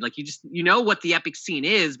lazy. Like, you know what the epic scene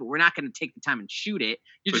is, but we're not going to take the time and shoot it.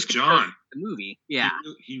 You're just going to show the movie. Yeah.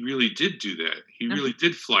 He really did do that. He really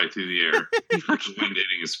did fly through the air. With the wind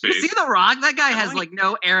hitting his face. You see The Rock? That guy has, like,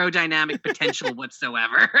 no aerodynamic potential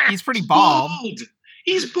whatsoever. He's pretty bald.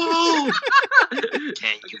 He's bald.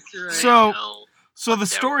 Can you So the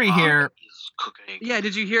story here. Yeah,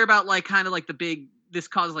 did you hear about, like, kind of like this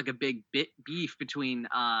caused like a big beef between,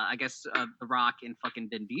 I guess, The Rock and fucking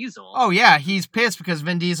Vin Diesel. Oh yeah, he's pissed because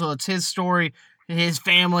Vin Diesel, it's his story, his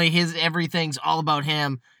family, his everything's all about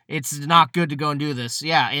him. It's not good to go and do this.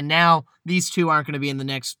 Yeah, and now these two aren't going to be in the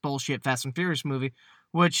next bullshit Fast and Furious movie,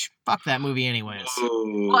 which, fuck that movie anyways.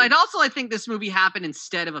 Well, and also I think this movie happened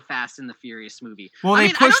instead of a Fast and the Furious movie. Well,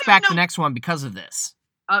 they pushed back the next one because of this.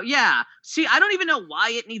 Oh, yeah. See, I don't even know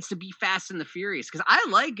why it needs to be Fast and the Furious, because I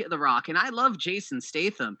like The Rock and I love Jason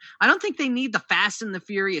Statham. I don't think they need the Fast and the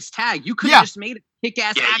Furious tag. You could have just made a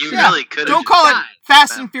kick-ass action. You really could have. Don't call it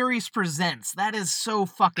Fast and Furious Presents. That is so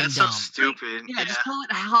fucking dumb. That's so stupid. Yeah, just call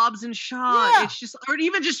it Hobbs and Shaw. Yeah. It's just, or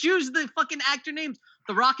even just use the fucking actor names.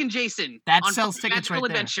 The Rock and Jason. That sells tickets right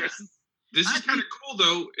adventures. there. This is kind of cool,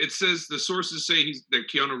 though. It says the sources say that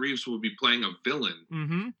Keanu Reeves will be playing a villain.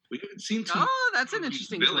 Mm-hmm. We haven't seen. That's an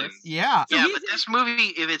interesting twist. Yeah. Yeah, but this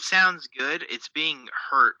movie, if it sounds good, it's being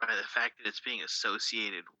hurt by the fact that it's being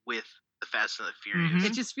associated with the Fast and the Furious. Mm-hmm.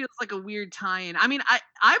 It just feels like a weird tie-in. I mean,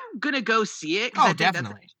 I'm gonna go see it. Oh, I think definitely.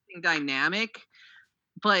 That's an interesting dynamic,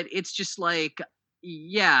 but it's just like.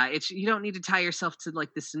 Yeah, you don't need to tie yourself to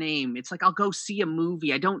like this name. It's like I'll go see a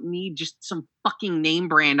movie. I don't need just some fucking name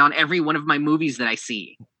brand on every one of my movies that I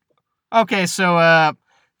see. Okay, so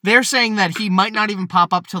they're saying that he might not even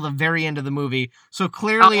pop up till the very end of the movie. So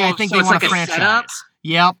clearly, I think they want a franchise.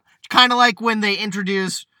 Yep, kind of like when they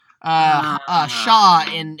introduce Shaw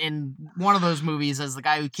in one of those movies as the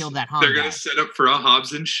guy who killed that Han They're guy. gonna set up for a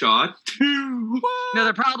Hobbs and Shaw 2. No,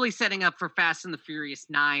 they're probably setting up for Fast and the Furious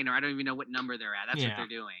 9, or I don't even know what number they're at. That's what they're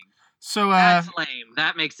doing. So that's lame.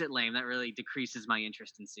 That makes it lame. That really decreases my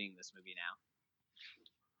interest in seeing this movie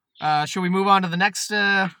now. Should we move on to the next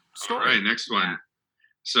story? All right, next one.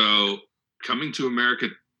 So, Coming to America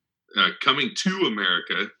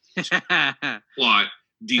plot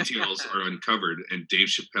details are uncovered, and Dave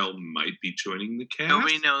Chappelle might be joining the cast.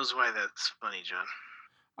 Nobody knows why that's funny, John.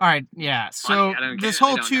 All right, yeah. So this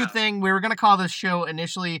whole 2 thing, we were gonna call this show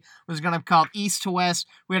initially was gonna be called East to West.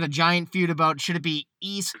 We had a giant feud about should it be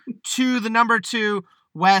East to the number 2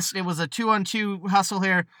 West. It was a 2-on-2 hustle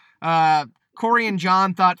here. Corey and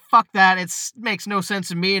John thought, fuck that, it makes no sense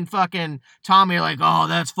to me, and fucking Tommy are like, oh,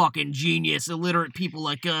 that's fucking genius, illiterate people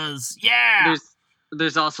like us, yeah!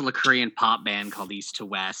 There's also a Korean pop band called East to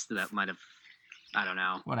West that might have, I don't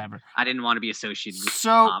know. Whatever. I didn't want to be associated with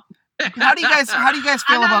pop. How do you guys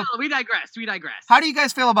feel about... We digress. How do you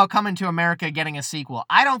guys feel about Coming to America getting a sequel?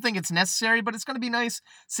 I don't think it's necessary, but it's going to be nice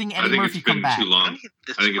seeing Eddie Murphy come back. Too long.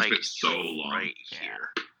 I think it's been so long. Right here.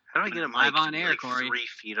 How do I get him live on air, Corey? 3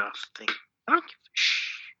 feet off the thing? I don't give a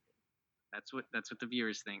shh. That's what the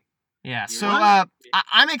viewers think. Yeah, so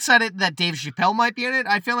I'm excited that Dave Chappelle might be in it.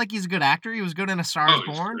 I feel like he's a good actor. He was good in A Star Is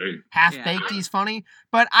Born. Half-Baked, he's funny.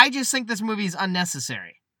 But I just think this movie is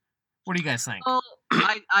unnecessary. What do you guys think? Well,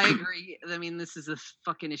 I agree. I mean, this is a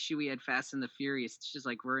fucking issue we had Fast and the Furious. It's just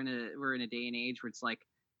like we're in a day and age where it's like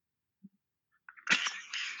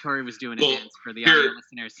Tori was doing a dance for the audio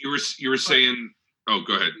listeners. You were saying... Oh,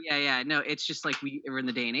 go ahead. Yeah. No, it's just like we're in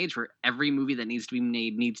the day and age where every movie that needs to be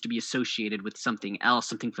made needs to be associated with something else,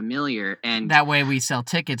 something familiar, and that way we sell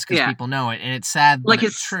tickets because people know it, and it's sad, but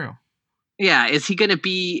it's true. Yeah, is he gonna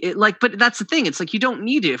be like? But that's the thing. It's like you don't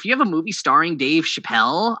need to. If you have a movie starring Dave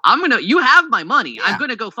Chappelle, you have my money. Yeah. I'm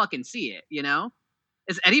gonna go fucking see it. You know.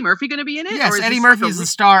 Is Eddie Murphy gonna be in it? Yes, Eddie Murphy is the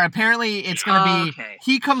star. Apparently, it's gonna be. Okay.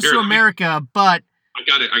 He comes to America, but I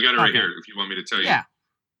got it right here. If you want me to tell you. Yeah.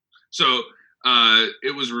 So.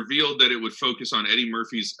 It was revealed that it would focus on Eddie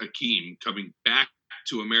Murphy's Akeem coming back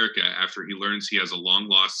to America after he learns he has a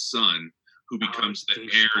long-lost son who becomes the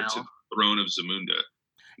heir to the throne of Zamunda.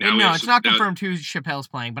 No, it's not confirmed who Chappelle's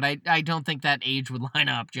playing, but I don't think that age would line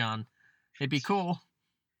up, John. It'd be cool.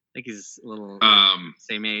 I think he's a little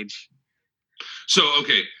same age. So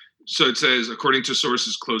it says, according to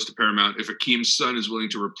sources close to Paramount, if Akeem's son is willing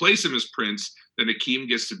to replace him as prince, then Akeem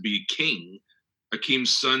gets to be king.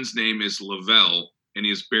 Akeem's son's name is Lavelle, and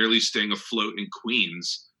he is barely staying afloat in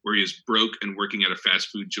Queens, where he is broke and working at a fast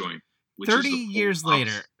food joint. 30 years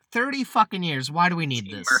later. 30 fucking years. Why do we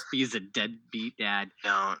need this? Murphy's a deadbeat dad.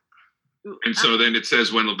 No. And so then it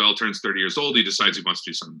says when Lavelle turns 30 years old, he decides he wants to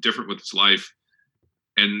do something different with his life.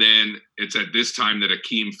 And then it's at this time that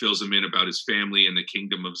Akeem fills him in about his family in the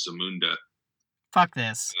kingdom of Zamunda. Fuck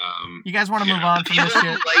this. You guys want to move on from this shit?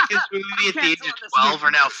 Like this movie at the age of 12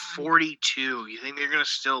 are now 42. You think they're going to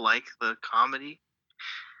still like the comedy?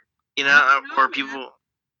 You know, or people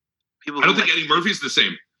I don't think Eddie Murphy's the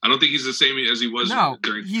same. I don't think he's the same as he was. No,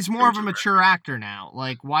 he's more of a mature actor now.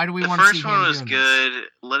 Like, why do we want to see him? The first one was good.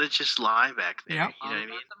 Let it just lie back there. Yep. You know what I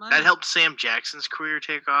mean? That helped Sam Jackson's career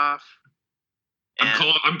take off.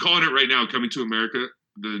 I'm calling it right now. Coming to America,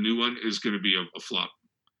 the new one is going to be a flop.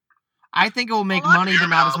 I think it will make money, but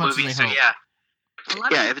not as much as they hope.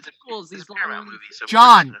 If it's these Paramount movies. So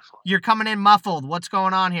John, you're coming in muffled. What's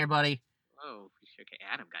going on here, buddy? Oh, okay.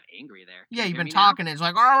 Adam got angry there. Yeah, you've been talking. It's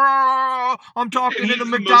like, I'm talking to the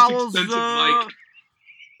McDowell's.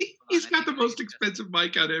 He's got the most expensive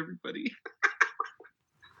mic out of everybody.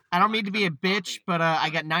 I don't mean to be a bitch, but I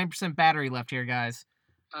got 9% battery left here, guys.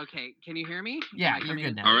 Okay, can you hear me? Yeah, you're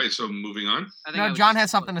good now. All right, so moving on. No, John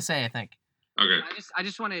has something to say, I think. Okay. I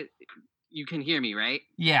just want to. You can hear me, right?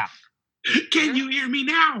 Yeah. Can you hear me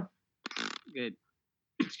now? Good.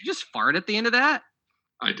 Did you just fart at the end of that?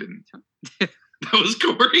 I didn't. That was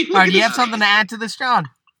Corey. All right, do you have something to add to this, John?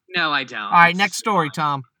 No, I don't. All right, next story,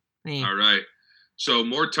 Tom. All right. So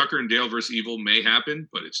more Tucker and Dale vs. Evil may happen,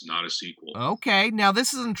 but it's not a sequel. Okay, now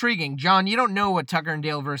this is intriguing. John, you don't know what Tucker and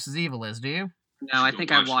Dale vs. Evil is, do you? No, I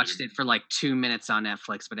think I watched it for like 2 minutes on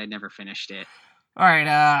Netflix, but I never finished it. All right,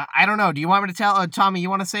 I don't know. Do you want me to tell Tommy? You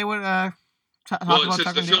want to say what? Talk about it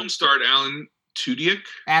says the film starred Alan Tudyk.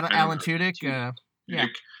 Alan Tudyk. Yeah.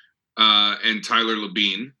 And Tyler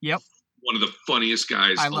Labine. Yep. One of the funniest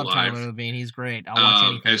guys alive. I love Tyler Labine. He's great. I'll watch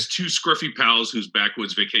anything. As two scruffy pals whose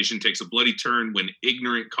backwoods vacation takes a bloody turn when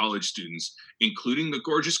ignorant college students, including the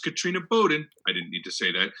gorgeous Katrina Bowden, I didn't need to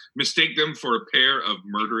say that, mistake them for a pair of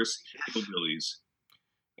murderous hillbillies.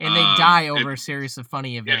 And they die over and- a series of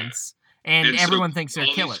funny events. And And so everyone thinks they're all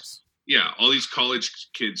these- killers. all these college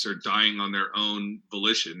kids are dying on their own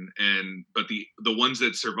volition, but the ones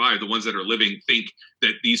that survive, the ones that are living, think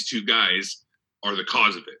that these two guys are the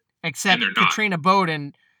cause of it. Except they're not. Katrina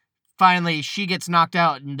Bowden, finally, she gets knocked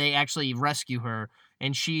out, and they actually rescue her,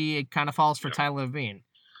 and she kind of falls for Tyler Levine.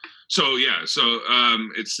 So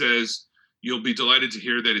it says, you'll be delighted to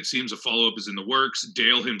hear that it seems a follow-up is in the works.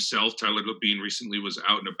 Dale himself, Tyler Levine, recently was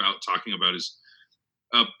out and about talking about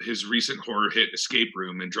his recent horror hit Escape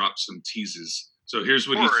Room and dropped some teases. So here's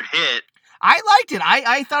what Horror hit. I liked it.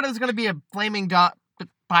 I thought it was going to be a flaming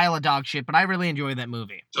pile of dog shit, but I really enjoyed that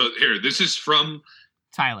movie. So here, this is from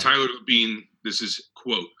Tyler Levine. This is,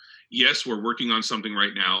 quote, "Yes, we're working on something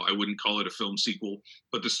right now. I wouldn't call it a film sequel,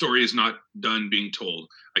 but the story is not done being told.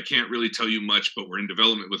 I can't really tell you much, but we're in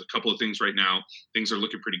development with a couple of things right now. Things are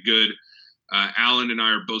looking pretty good. Alan and I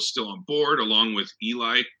are both still on board, along with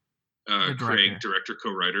Eli, Craig, director,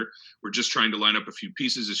 co-writer. We're just trying to line up a few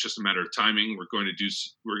pieces. It's just a matter of timing. We're going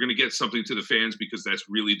to get something to the fans because that's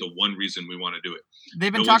really the one reason we want to do it."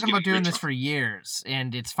 They've been talking about doing this for years,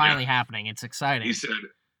 and it's finally happening. It's exciting. He said,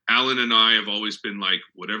 "Alan and I have always been like,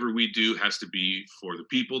 whatever we do has to be for the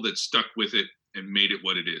people that stuck with it and made it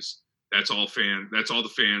what it is. That's all the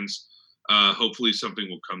fans. Hopefully something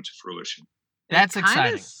will come to fruition." That's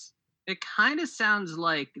exciting. It kind of sounds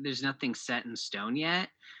like there's nothing set in stone yet,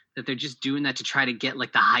 that they're just doing that to try to get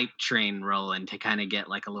like the hype train rolling, to kind of get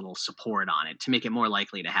like a little support on it, to make it more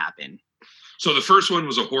likely to happen. So the first one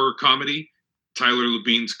was a horror comedy. Tyler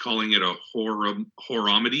Levine's calling it a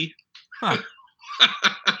horromedy. Huh.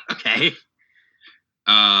 Okay.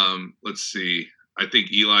 Let's see. I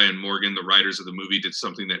think Eli and Morgan, the writers of the movie, did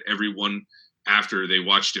something that everyone after they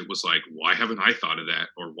watched it was like, why haven't I thought of that?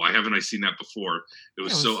 Or why haven't I seen that before? It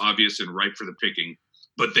was so obvious and ripe for the picking.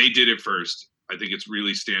 But they did it first. I think it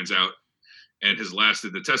really stands out and has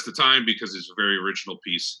lasted the test of time because it's a very original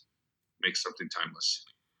piece. Makes something timeless.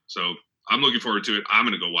 So I'm looking forward to it. I'm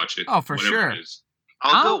going to go watch it. Oh, for sure.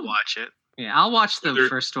 I'll go watch it. Yeah, I'll watch the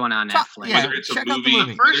first one on Netflix. Yeah, whether it's check a out the movie,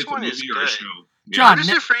 movie. whether First it's a one movie is or a good. show. John, I'm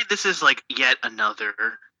just afraid this is like yet another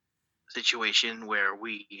situation where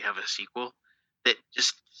we have a sequel that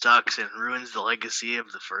just sucks and ruins the legacy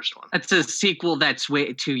of the first one. That's a sequel that's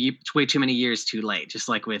way too many years too late, just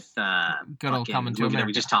like with Good old Coming to movie that we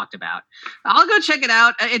America. just talked about. I'll go check it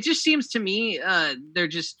out. It just seems to me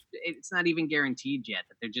it's not even guaranteed yet,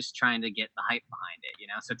 that they're just trying to get the hype behind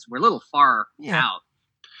it, so we're a little far out.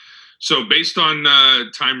 So based on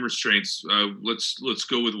time restraints, let's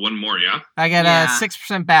go with one more, yeah? I got a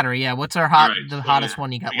 6% battery, yeah. What's our hottest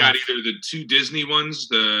one you got We got left? either the two Disney ones,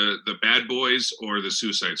 the Bad Boys, or the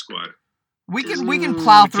Suicide Squad. We can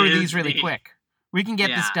plow through these really quick. We can get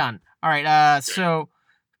this Yeah. done. All right, so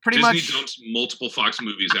pretty Disney much... dumps multiple Fox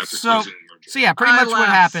movies after So- closing the merger. So yeah, pretty I much what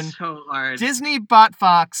laughed happened. so hard. Disney bought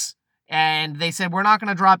Fox, and they said, we're not going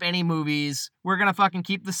to drop any movies. We're going to fucking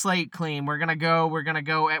keep the slate clean. We're going to go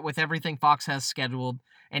with everything Fox has scheduled.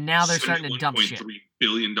 And now they're starting to dump shit. $71.3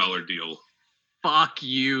 billion deal. Fuck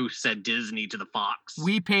you, said Disney to the Fox.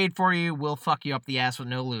 We paid for you. We'll fuck you up the ass with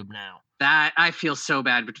no lube now. That I feel so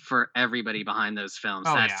bad for everybody behind those films.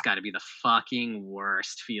 Oh, That's yeah. got to be the fucking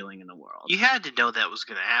worst feeling in the world. You had to know that was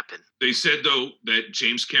going to happen. They said, though, that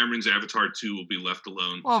James Cameron's Avatar 2 will be left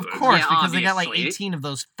alone. Well, of So that's- course, Yeah, because they got like obviously. 18 of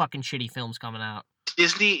those fucking shitty films coming out.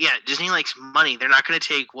 Disney likes money. They're not going to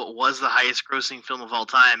take what was the highest grossing film of all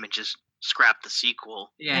time and just scrap the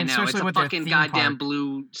sequel. Yeah, And no, it's especially a with their fucking theme goddamn park.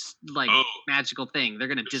 blue, Oh. magical thing. They're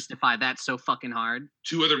gonna Disneyfy that so fucking hard.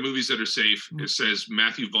 Two other movies that are safe. Mm. It says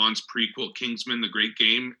Matthew Vaughn's prequel, Kingsman: The Great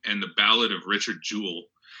Game, and The Ballad of Richard Jewell,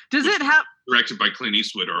 Does Which- it have? directed by Clint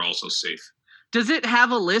Eastwood, are also safe. Does it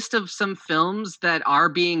have a list of some films that are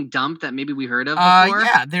being dumped that maybe we heard of before?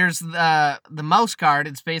 Yeah, there's the Mouse Guard.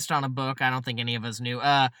 It's based on a book. I don't think any of us knew.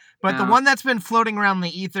 But the No. one that's been floating around the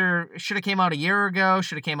ether should have came out a year ago.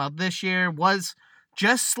 Should have came out this year. Was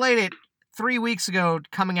just slated 3 weeks ago,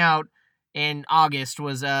 coming out in August.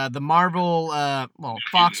 Was the Marvel, Fox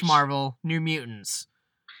Mutants. Marvel New Mutants.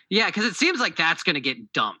 Yeah, because it seems like that's gonna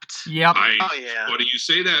get dumped. Yep. Oh yeah. Why do you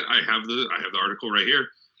say that? I have the article right here.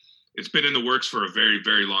 It's been in the works for a very,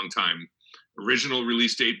 very long time. Original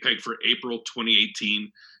release date pegged for April 2018.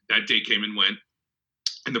 That date came and went,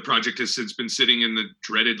 and the project has since been sitting in the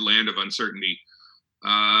dreaded land of uncertainty.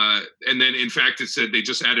 And then, in fact, it said they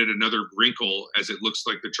just added another wrinkle, as it looks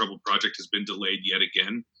like the troubled project has been delayed yet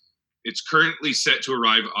again. It's currently set to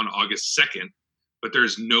arrive on August 2nd, but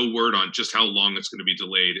there's no word on just how long it's going to be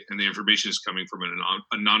delayed, and the information is coming from an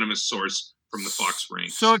anonymous source from the Fox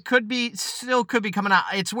ranks. So it still could be coming out.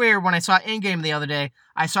 It's weird. When I saw Endgame the other day,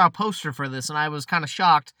 I saw a poster for this, and I was kind of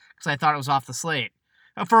shocked because I thought it was off the slate.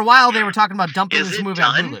 For a while, they were talking about dumping this movie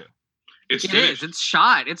on Hulu. It's finished. It's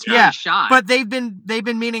shot. It's shot. But they've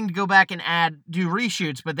been meaning to go back and do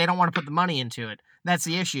reshoots, but they don't want to put the money into it. That's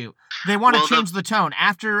the issue. They want to change the tone.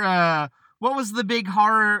 After what was the big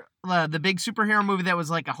horror, the big superhero movie that was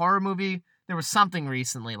like a horror movie? There was something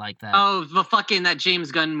recently like that. Oh, that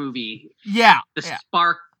James Gunn movie. Yeah. The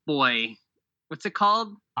Spark Boy. What's it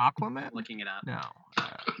called? Aquaman? I'm looking it up. No.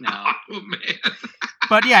 No. Aquaman.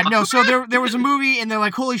 But yeah, no. So there was a movie, and they're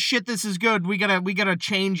like, "Holy shit, this is good. We gotta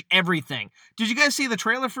change everything." Did you guys see the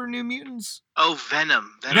trailer for New Mutants? Oh,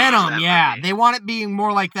 Venom. Venom. Yeah, they want it being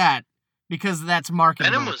more like that because that's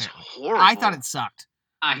marketing. Venom was horrible. I thought it sucked.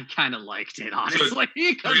 I kind of liked it, honestly.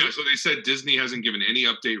 So they said Disney hasn't given any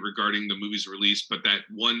update regarding the movie's release, but that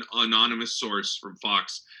one anonymous source from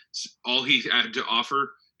Fox, all he had to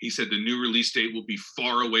offer, he said the new release date will be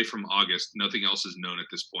far away from August. Nothing else is known at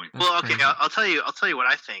this point. Well, okay, I'll tell you what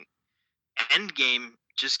I think. Endgame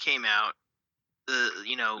just came out.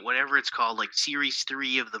 Whatever it's called, like Series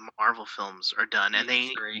 3 of the Marvel films are done, and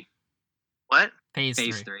Phase 3. What? Phase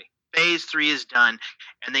 3. Phase 3 is done,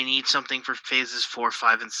 and they need something for phases 4,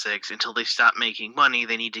 5, and 6. Until they stop making money,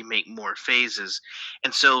 they need to make more phases.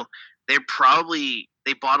 And so they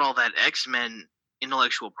bought all that X-Men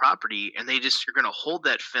intellectual property, and they just are going to hold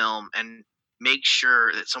that film and make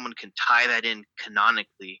sure that someone can tie that in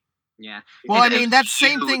canonically. Yeah. Well, I mean, that's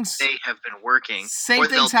same things. They have been working. Same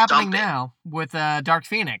things happening now with Dark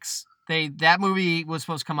Phoenix. That movie was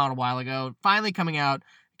supposed to come out a while ago. Finally coming out.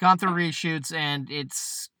 Gone through reshoots, and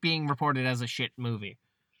it's being reported as a shit movie.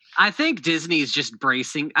 I think Disney's just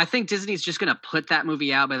bracing. I think Disney's just going to put that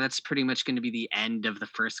movie out, but that's pretty much going to be the end of the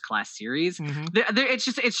First Class series. Mm-hmm.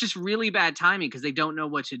 It's just really bad timing because they don't know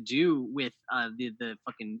what to do with the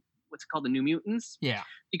fucking, what's it called, the New Mutants. Yeah,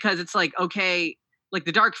 because it's like, okay, like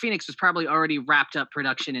the Dark Phoenix was probably already wrapped up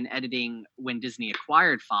production and editing when Disney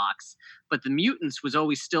acquired Fox, but the Mutants was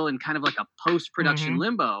always still in kind of like a post-production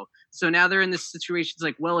limbo. So now they're in this situation. It's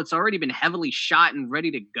like, well, it's already been heavily shot and ready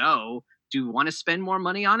to go. Do we want to spend more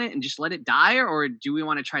money on it and just let it die, or do we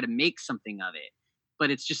want to try to make something of it?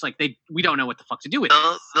 But it's just like we don't know what the fuck to do with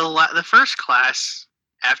it. The First Class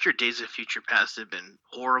after Days of Future Past had been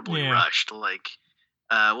horribly rushed. Like,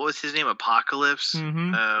 what was his name? Apocalypse.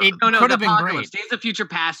 It could have been great. Days of Future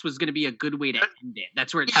Past was going to be a good way to end it.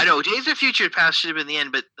 That's where. I know Days of Future Past should have been the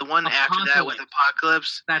end, but the one after that with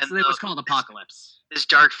Apocalypse. It was called Apocalypse. This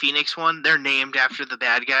Dark Phoenix one, they're named after the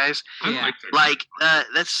bad guys. Yeah.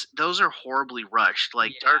 Those are horribly rushed.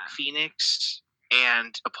 Like Dark Phoenix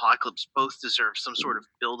and Apocalypse both deserve some sort of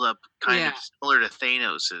build up, kind of similar to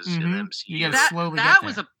Thanos's in the MCU. You gotta slowly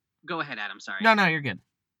get there. Go ahead, Adam. Sorry. No, you're good.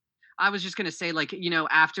 I was just going to say, like,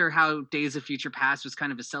 after how Days of Future Past was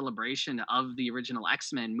kind of a celebration of the original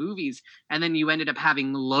X-Men movies, and then you ended up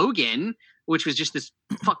having Logan, which was just this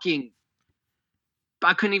fucking...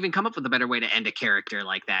 I couldn't even come up with a better way to end a character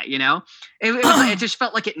like that, It just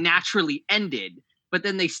felt like it naturally ended, but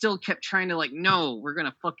then they still kept trying to, like, no, we're going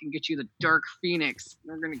to fucking get you the Dark Phoenix.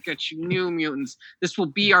 We're going to get you New Mutants. This will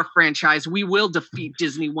be our franchise. We will defeat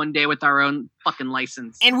Disney one day with our own fucking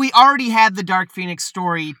license. And we already had the Dark Phoenix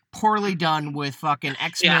story poorly done with fucking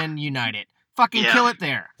X-Men United. Fucking kill it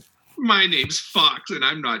there. My name's Fox, and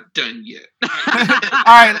I'm not done yet. All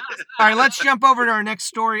right, let's jump over to our next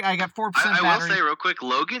story. I got 4% battery. I will say real quick,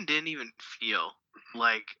 Logan didn't even feel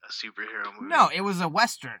like a superhero movie. No, it was a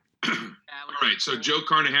Western. All right, so Joe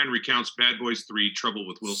Carnahan recounts Bad Boys 3, Trouble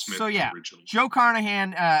with Will Smith. So yeah, Joe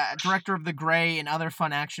Carnahan, director of The Grey and other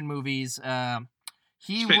fun action movies.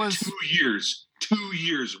 He spent 2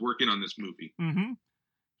 years working on this movie. Mm-hmm.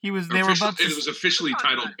 It was officially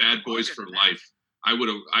titled Bad Boys for Life. I would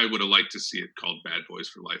have liked to see it called Bad Boys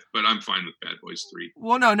for Life, but I'm fine with Bad Boys 3.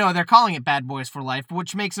 Well, no, they're calling it Bad Boys for Life,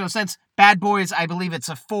 which makes no sense. Bad Boys, I believe it's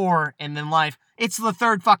a 4, and then Life. It's the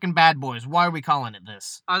third fucking Bad Boys. Why are we calling it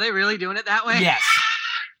this? Are they really doing it that way? Yes.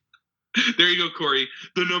 There you go, Corey.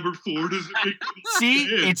 The number 4 doesn't make any See,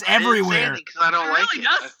 sense. it's everywhere. I don't like really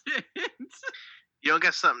it. You don't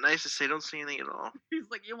got something nice to say, don't say anything at all. He's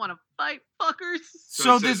like, you want to fight, fuckers?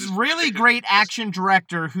 So this really great action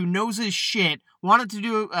director who knows his shit wanted to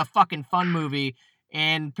do a fucking fun movie,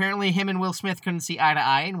 and apparently him and Will Smith couldn't see eye to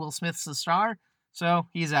eye, and Will Smith's the star, so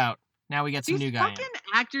he's out. Now we got some new guy. These fucking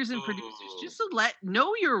actors and producers, just to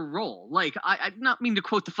know your role. Like, I not mean to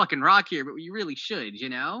quote the fucking Rock here, but you really should,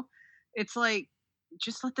 It's like,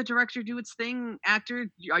 just let the director do its thing. Actor,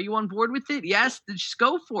 are you on board with it? Yes, then just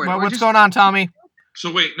go for it. Well, what's going on, Tommy? So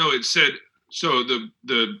wait, no, it said So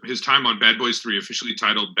his time on Bad Boys 3, officially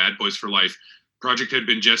titled Bad Boys for Life, project had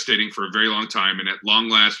been gestating for a very long time, and at long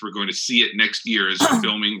last, we're going to see it next year as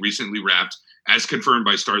filming recently wrapped, as confirmed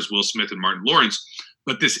by stars Will Smith and Martin Lawrence.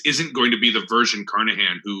 But this isn't going to be the version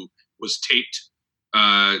Carnahan, who was taped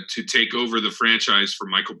to take over the franchise for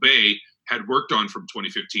Michael Bay, had worked on from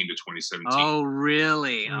 2015 to 2017. Oh,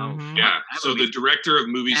 really? Mhm. Yeah. So the director of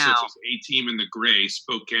movies Now. such as A-Team and The Gray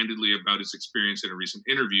spoke candidly about his experience in a recent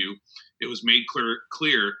interview. It was made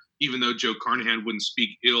clear, even though Joe Carnahan wouldn't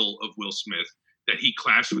speak ill of Will Smith, that he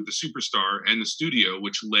clashed with the superstar and the studio,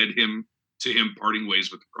 which led him to him parting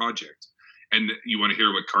ways with the project. And you want to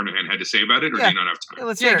hear what Carnahan had to say about it, or do you not have time? Yeah,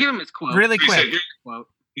 let's hear it. Give him his quote. Really He quick. Quote.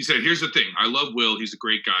 He said, here's the thing. I love Will. He's a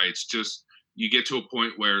great guy. It's just, you get to a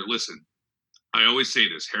point where, listen, I always say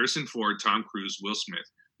this, Harrison Ford, Tom Cruise, Will Smith,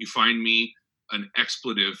 you find me an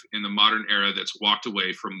expletive in the modern era that's walked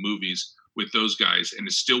away from movies with those guys and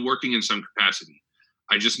is still working in some capacity.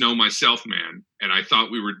 I just know myself, man. And I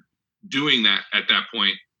thought we were doing that at that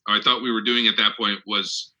point. I thought we were doing at that point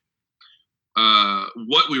was,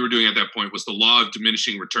 what we were doing at that point was the law of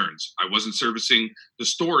diminishing returns. I wasn't servicing the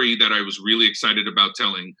story that I was really excited about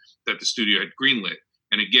telling that the studio had greenlit.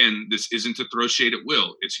 And again, this isn't to throw shade at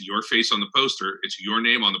Will. It's your face on the poster. It's your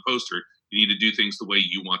name on the poster. You need to do things the way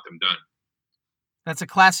you want them done. That's a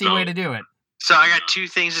classy way to do it. So I got two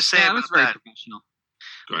things to say Yeah, about that's very that. professional.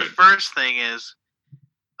 Go The ahead. first thing is,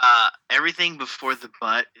 everything before the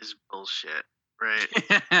butt is bullshit,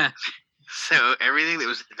 right? So everything that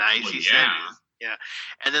was nice Well, he said is, yeah.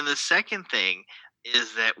 And then the second thing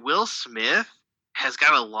is that Will Smith has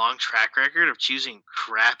got a long track record of choosing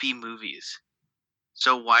crappy movies.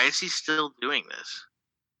 So why is he still doing this?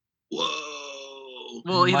 Whoa.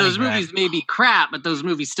 Well, Money those grab. movies may be crap, but those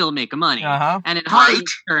movies still make money. Uh-huh. And in Right. Hollywood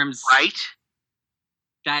terms, Right?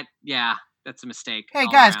 that's a mistake. Hey,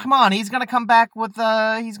 all guys, around. come on. He's going to come back with,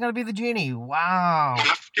 he's going to be the genie. Wow.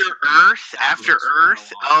 After Earth? That After looks Earth?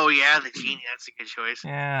 so Oh, yeah, the genie. That's a good choice.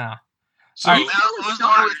 Yeah. So, All right. He's Well, still a what's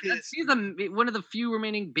star. wrong with his- He's one of the few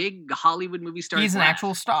remaining big Hollywood movie stars. He's an left.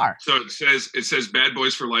 actual star. so it says Bad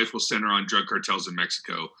Boys for Life will center on drug cartels in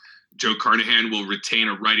Mexico. Joe Carnahan will retain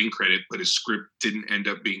a writing credit, but his script didn't end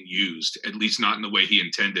up being used, at least not in the way he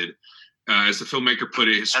intended. As the filmmaker put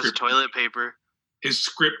it, As toilet paper. his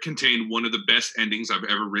script contained one of the best endings I've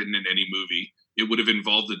ever written in any movie. It would have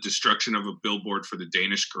involved the destruction of a billboard for the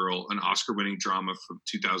Danish Girl, an Oscar-winning drama from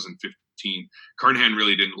 2015. Carnahan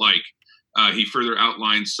really didn't like. He further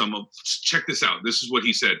outlined check this out. This is what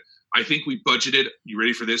he said. I think we budgeted, you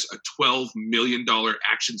ready for this, a $12 million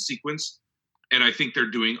action sequence, and I think they're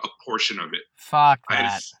doing a portion of it. Fuck I had a-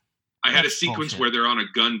 that. I had a That's sequence bullshit. where they're on a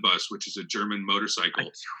gun bus, which is a German motorcycle.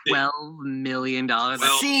 $12 million.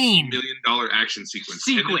 Scene. $12 million action sequence.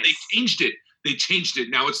 And then Sequence. they changed it.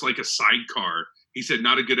 Now it's like a sidecar. He said,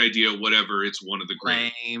 not a good idea, whatever. It's one of the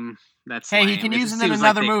great. Lame. That's Hey, he lame. can It use just it in seems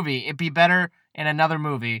like another movie. It'd be better in another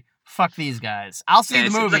movie. Fuck these guys. I'll see Yeah, the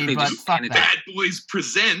it seems movie, like they but just fuck handed that. Bad Boys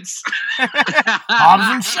presents. Hobbs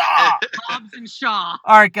and Shaw. Hobbs and Shaw.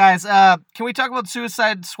 All right, guys. Can we talk about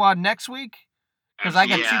Suicide Squad next week? Because I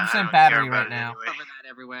got Absolutely. 2% I don't battery care right about it now. anyway. Cover that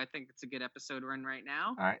everywhere. I think it's a good episode run right now.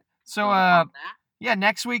 All right. So, Build upon that. yeah,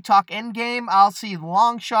 next week talk Endgame. I'll see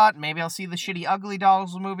Long Shot. Maybe I'll see the shitty Ugly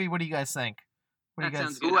Dolls movie. What do you guys think? What do you That guys?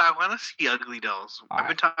 sounds good. Ooh, I want to see Ugly Dolls. All I've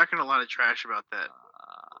been talking a lot of trash about that.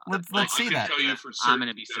 Let's I see can that. tell you for I'm certain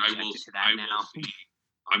gonna be that I will subjected to that I will now. see-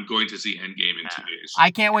 I'm going to see Endgame in 2 Yeah. days. I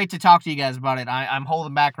can't wait to talk to you guys about it. I'm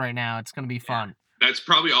holding back right now. It's gonna be fun. That's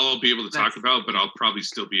probably all I'll be able to talk That's- about, but I'll probably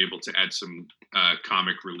still be able to add some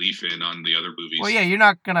comic relief in on the other movies. Well, yeah, you're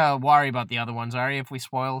not gonna worry about the other ones, are you? If we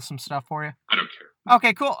spoil some stuff for you. I don't care.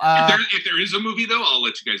 Okay, cool. If there is a movie, though, I'll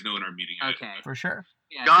let you guys know in our meeting. Okay. For sure.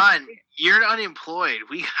 Yeah, John, you're unemployed.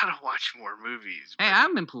 We gotta watch more movies. Hey,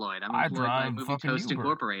 I'm employed. I'm I employed by drive Movie fucking Toast Uber.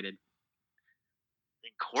 Incorporated.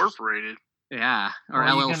 Incorporated. Yeah, or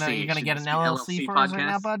Well, LLC. you gonna Should get this an be LLC for us right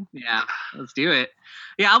now, podcast? bud? Yeah, let's do it.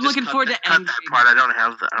 Yeah, I'm Just looking cut forward that- to cut that part. I don't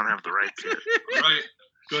have the right to. All right.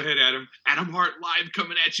 Go ahead, Adam. Adam Hart live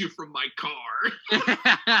coming at you from my car.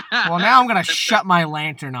 Well, now I'm gonna shut my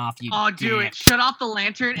lantern off. You. Oh, do dick. it. Shut off the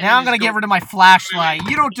lantern. Now I'm gonna get rid of my flashlight.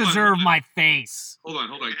 You don't Hold on, deserve hold on. my face. Hold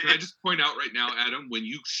on. Can I just point out right now, Adam, when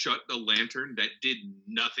you shut the lantern, that did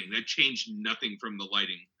nothing. That changed nothing from the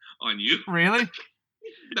lighting on you. Really?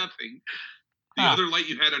 Nothing. The Huh. other light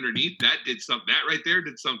you had underneath, that did something. That right there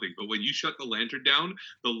did something. But when you shut the lantern down,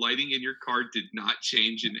 the lighting in your car did not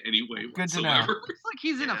change in any way Good to know. whatsoever. Looks like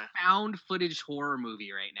he's in a Yeah. found footage horror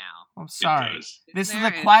movie right now. I'm It sorry. does. This is There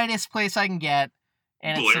the and- quietest place I can get,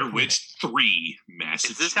 And it's Blair secluded. Witch 3,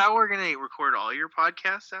 Massachusetts. Is this how we're gonna record all your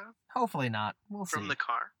podcasts out? Hopefully not. We'll see. From the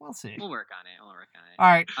car? We'll see. We'll work on it. All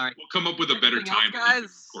right. We'll come up with a better Anything time else, that we can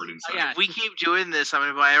guys? record inside. Yeah. If we keep doing this, I'm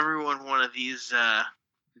gonna buy everyone one of these.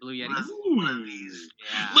 Blue Yeti. One of these.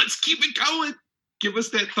 Yeah. Let's keep it going. Give us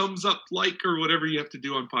that thumbs up, like, or whatever you have to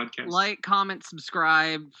do on podcasts. Like, comment,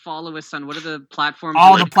 subscribe, follow us on what are the platforms?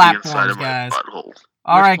 All you the like? platforms, guys. Butthole.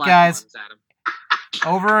 All Which right, guys. platforms, Adam?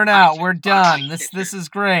 Over and out. We're iTunes, done. Spotify, This is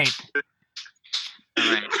great.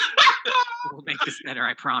 All right. We'll make this better,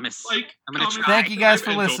 I promise. Like, I'm gonna comment, try. Thank you guys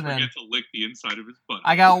for and listening. Don't forget to lick the inside of his butt.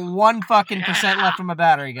 I got 1% left from my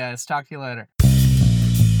battery, guys. Talk to you later.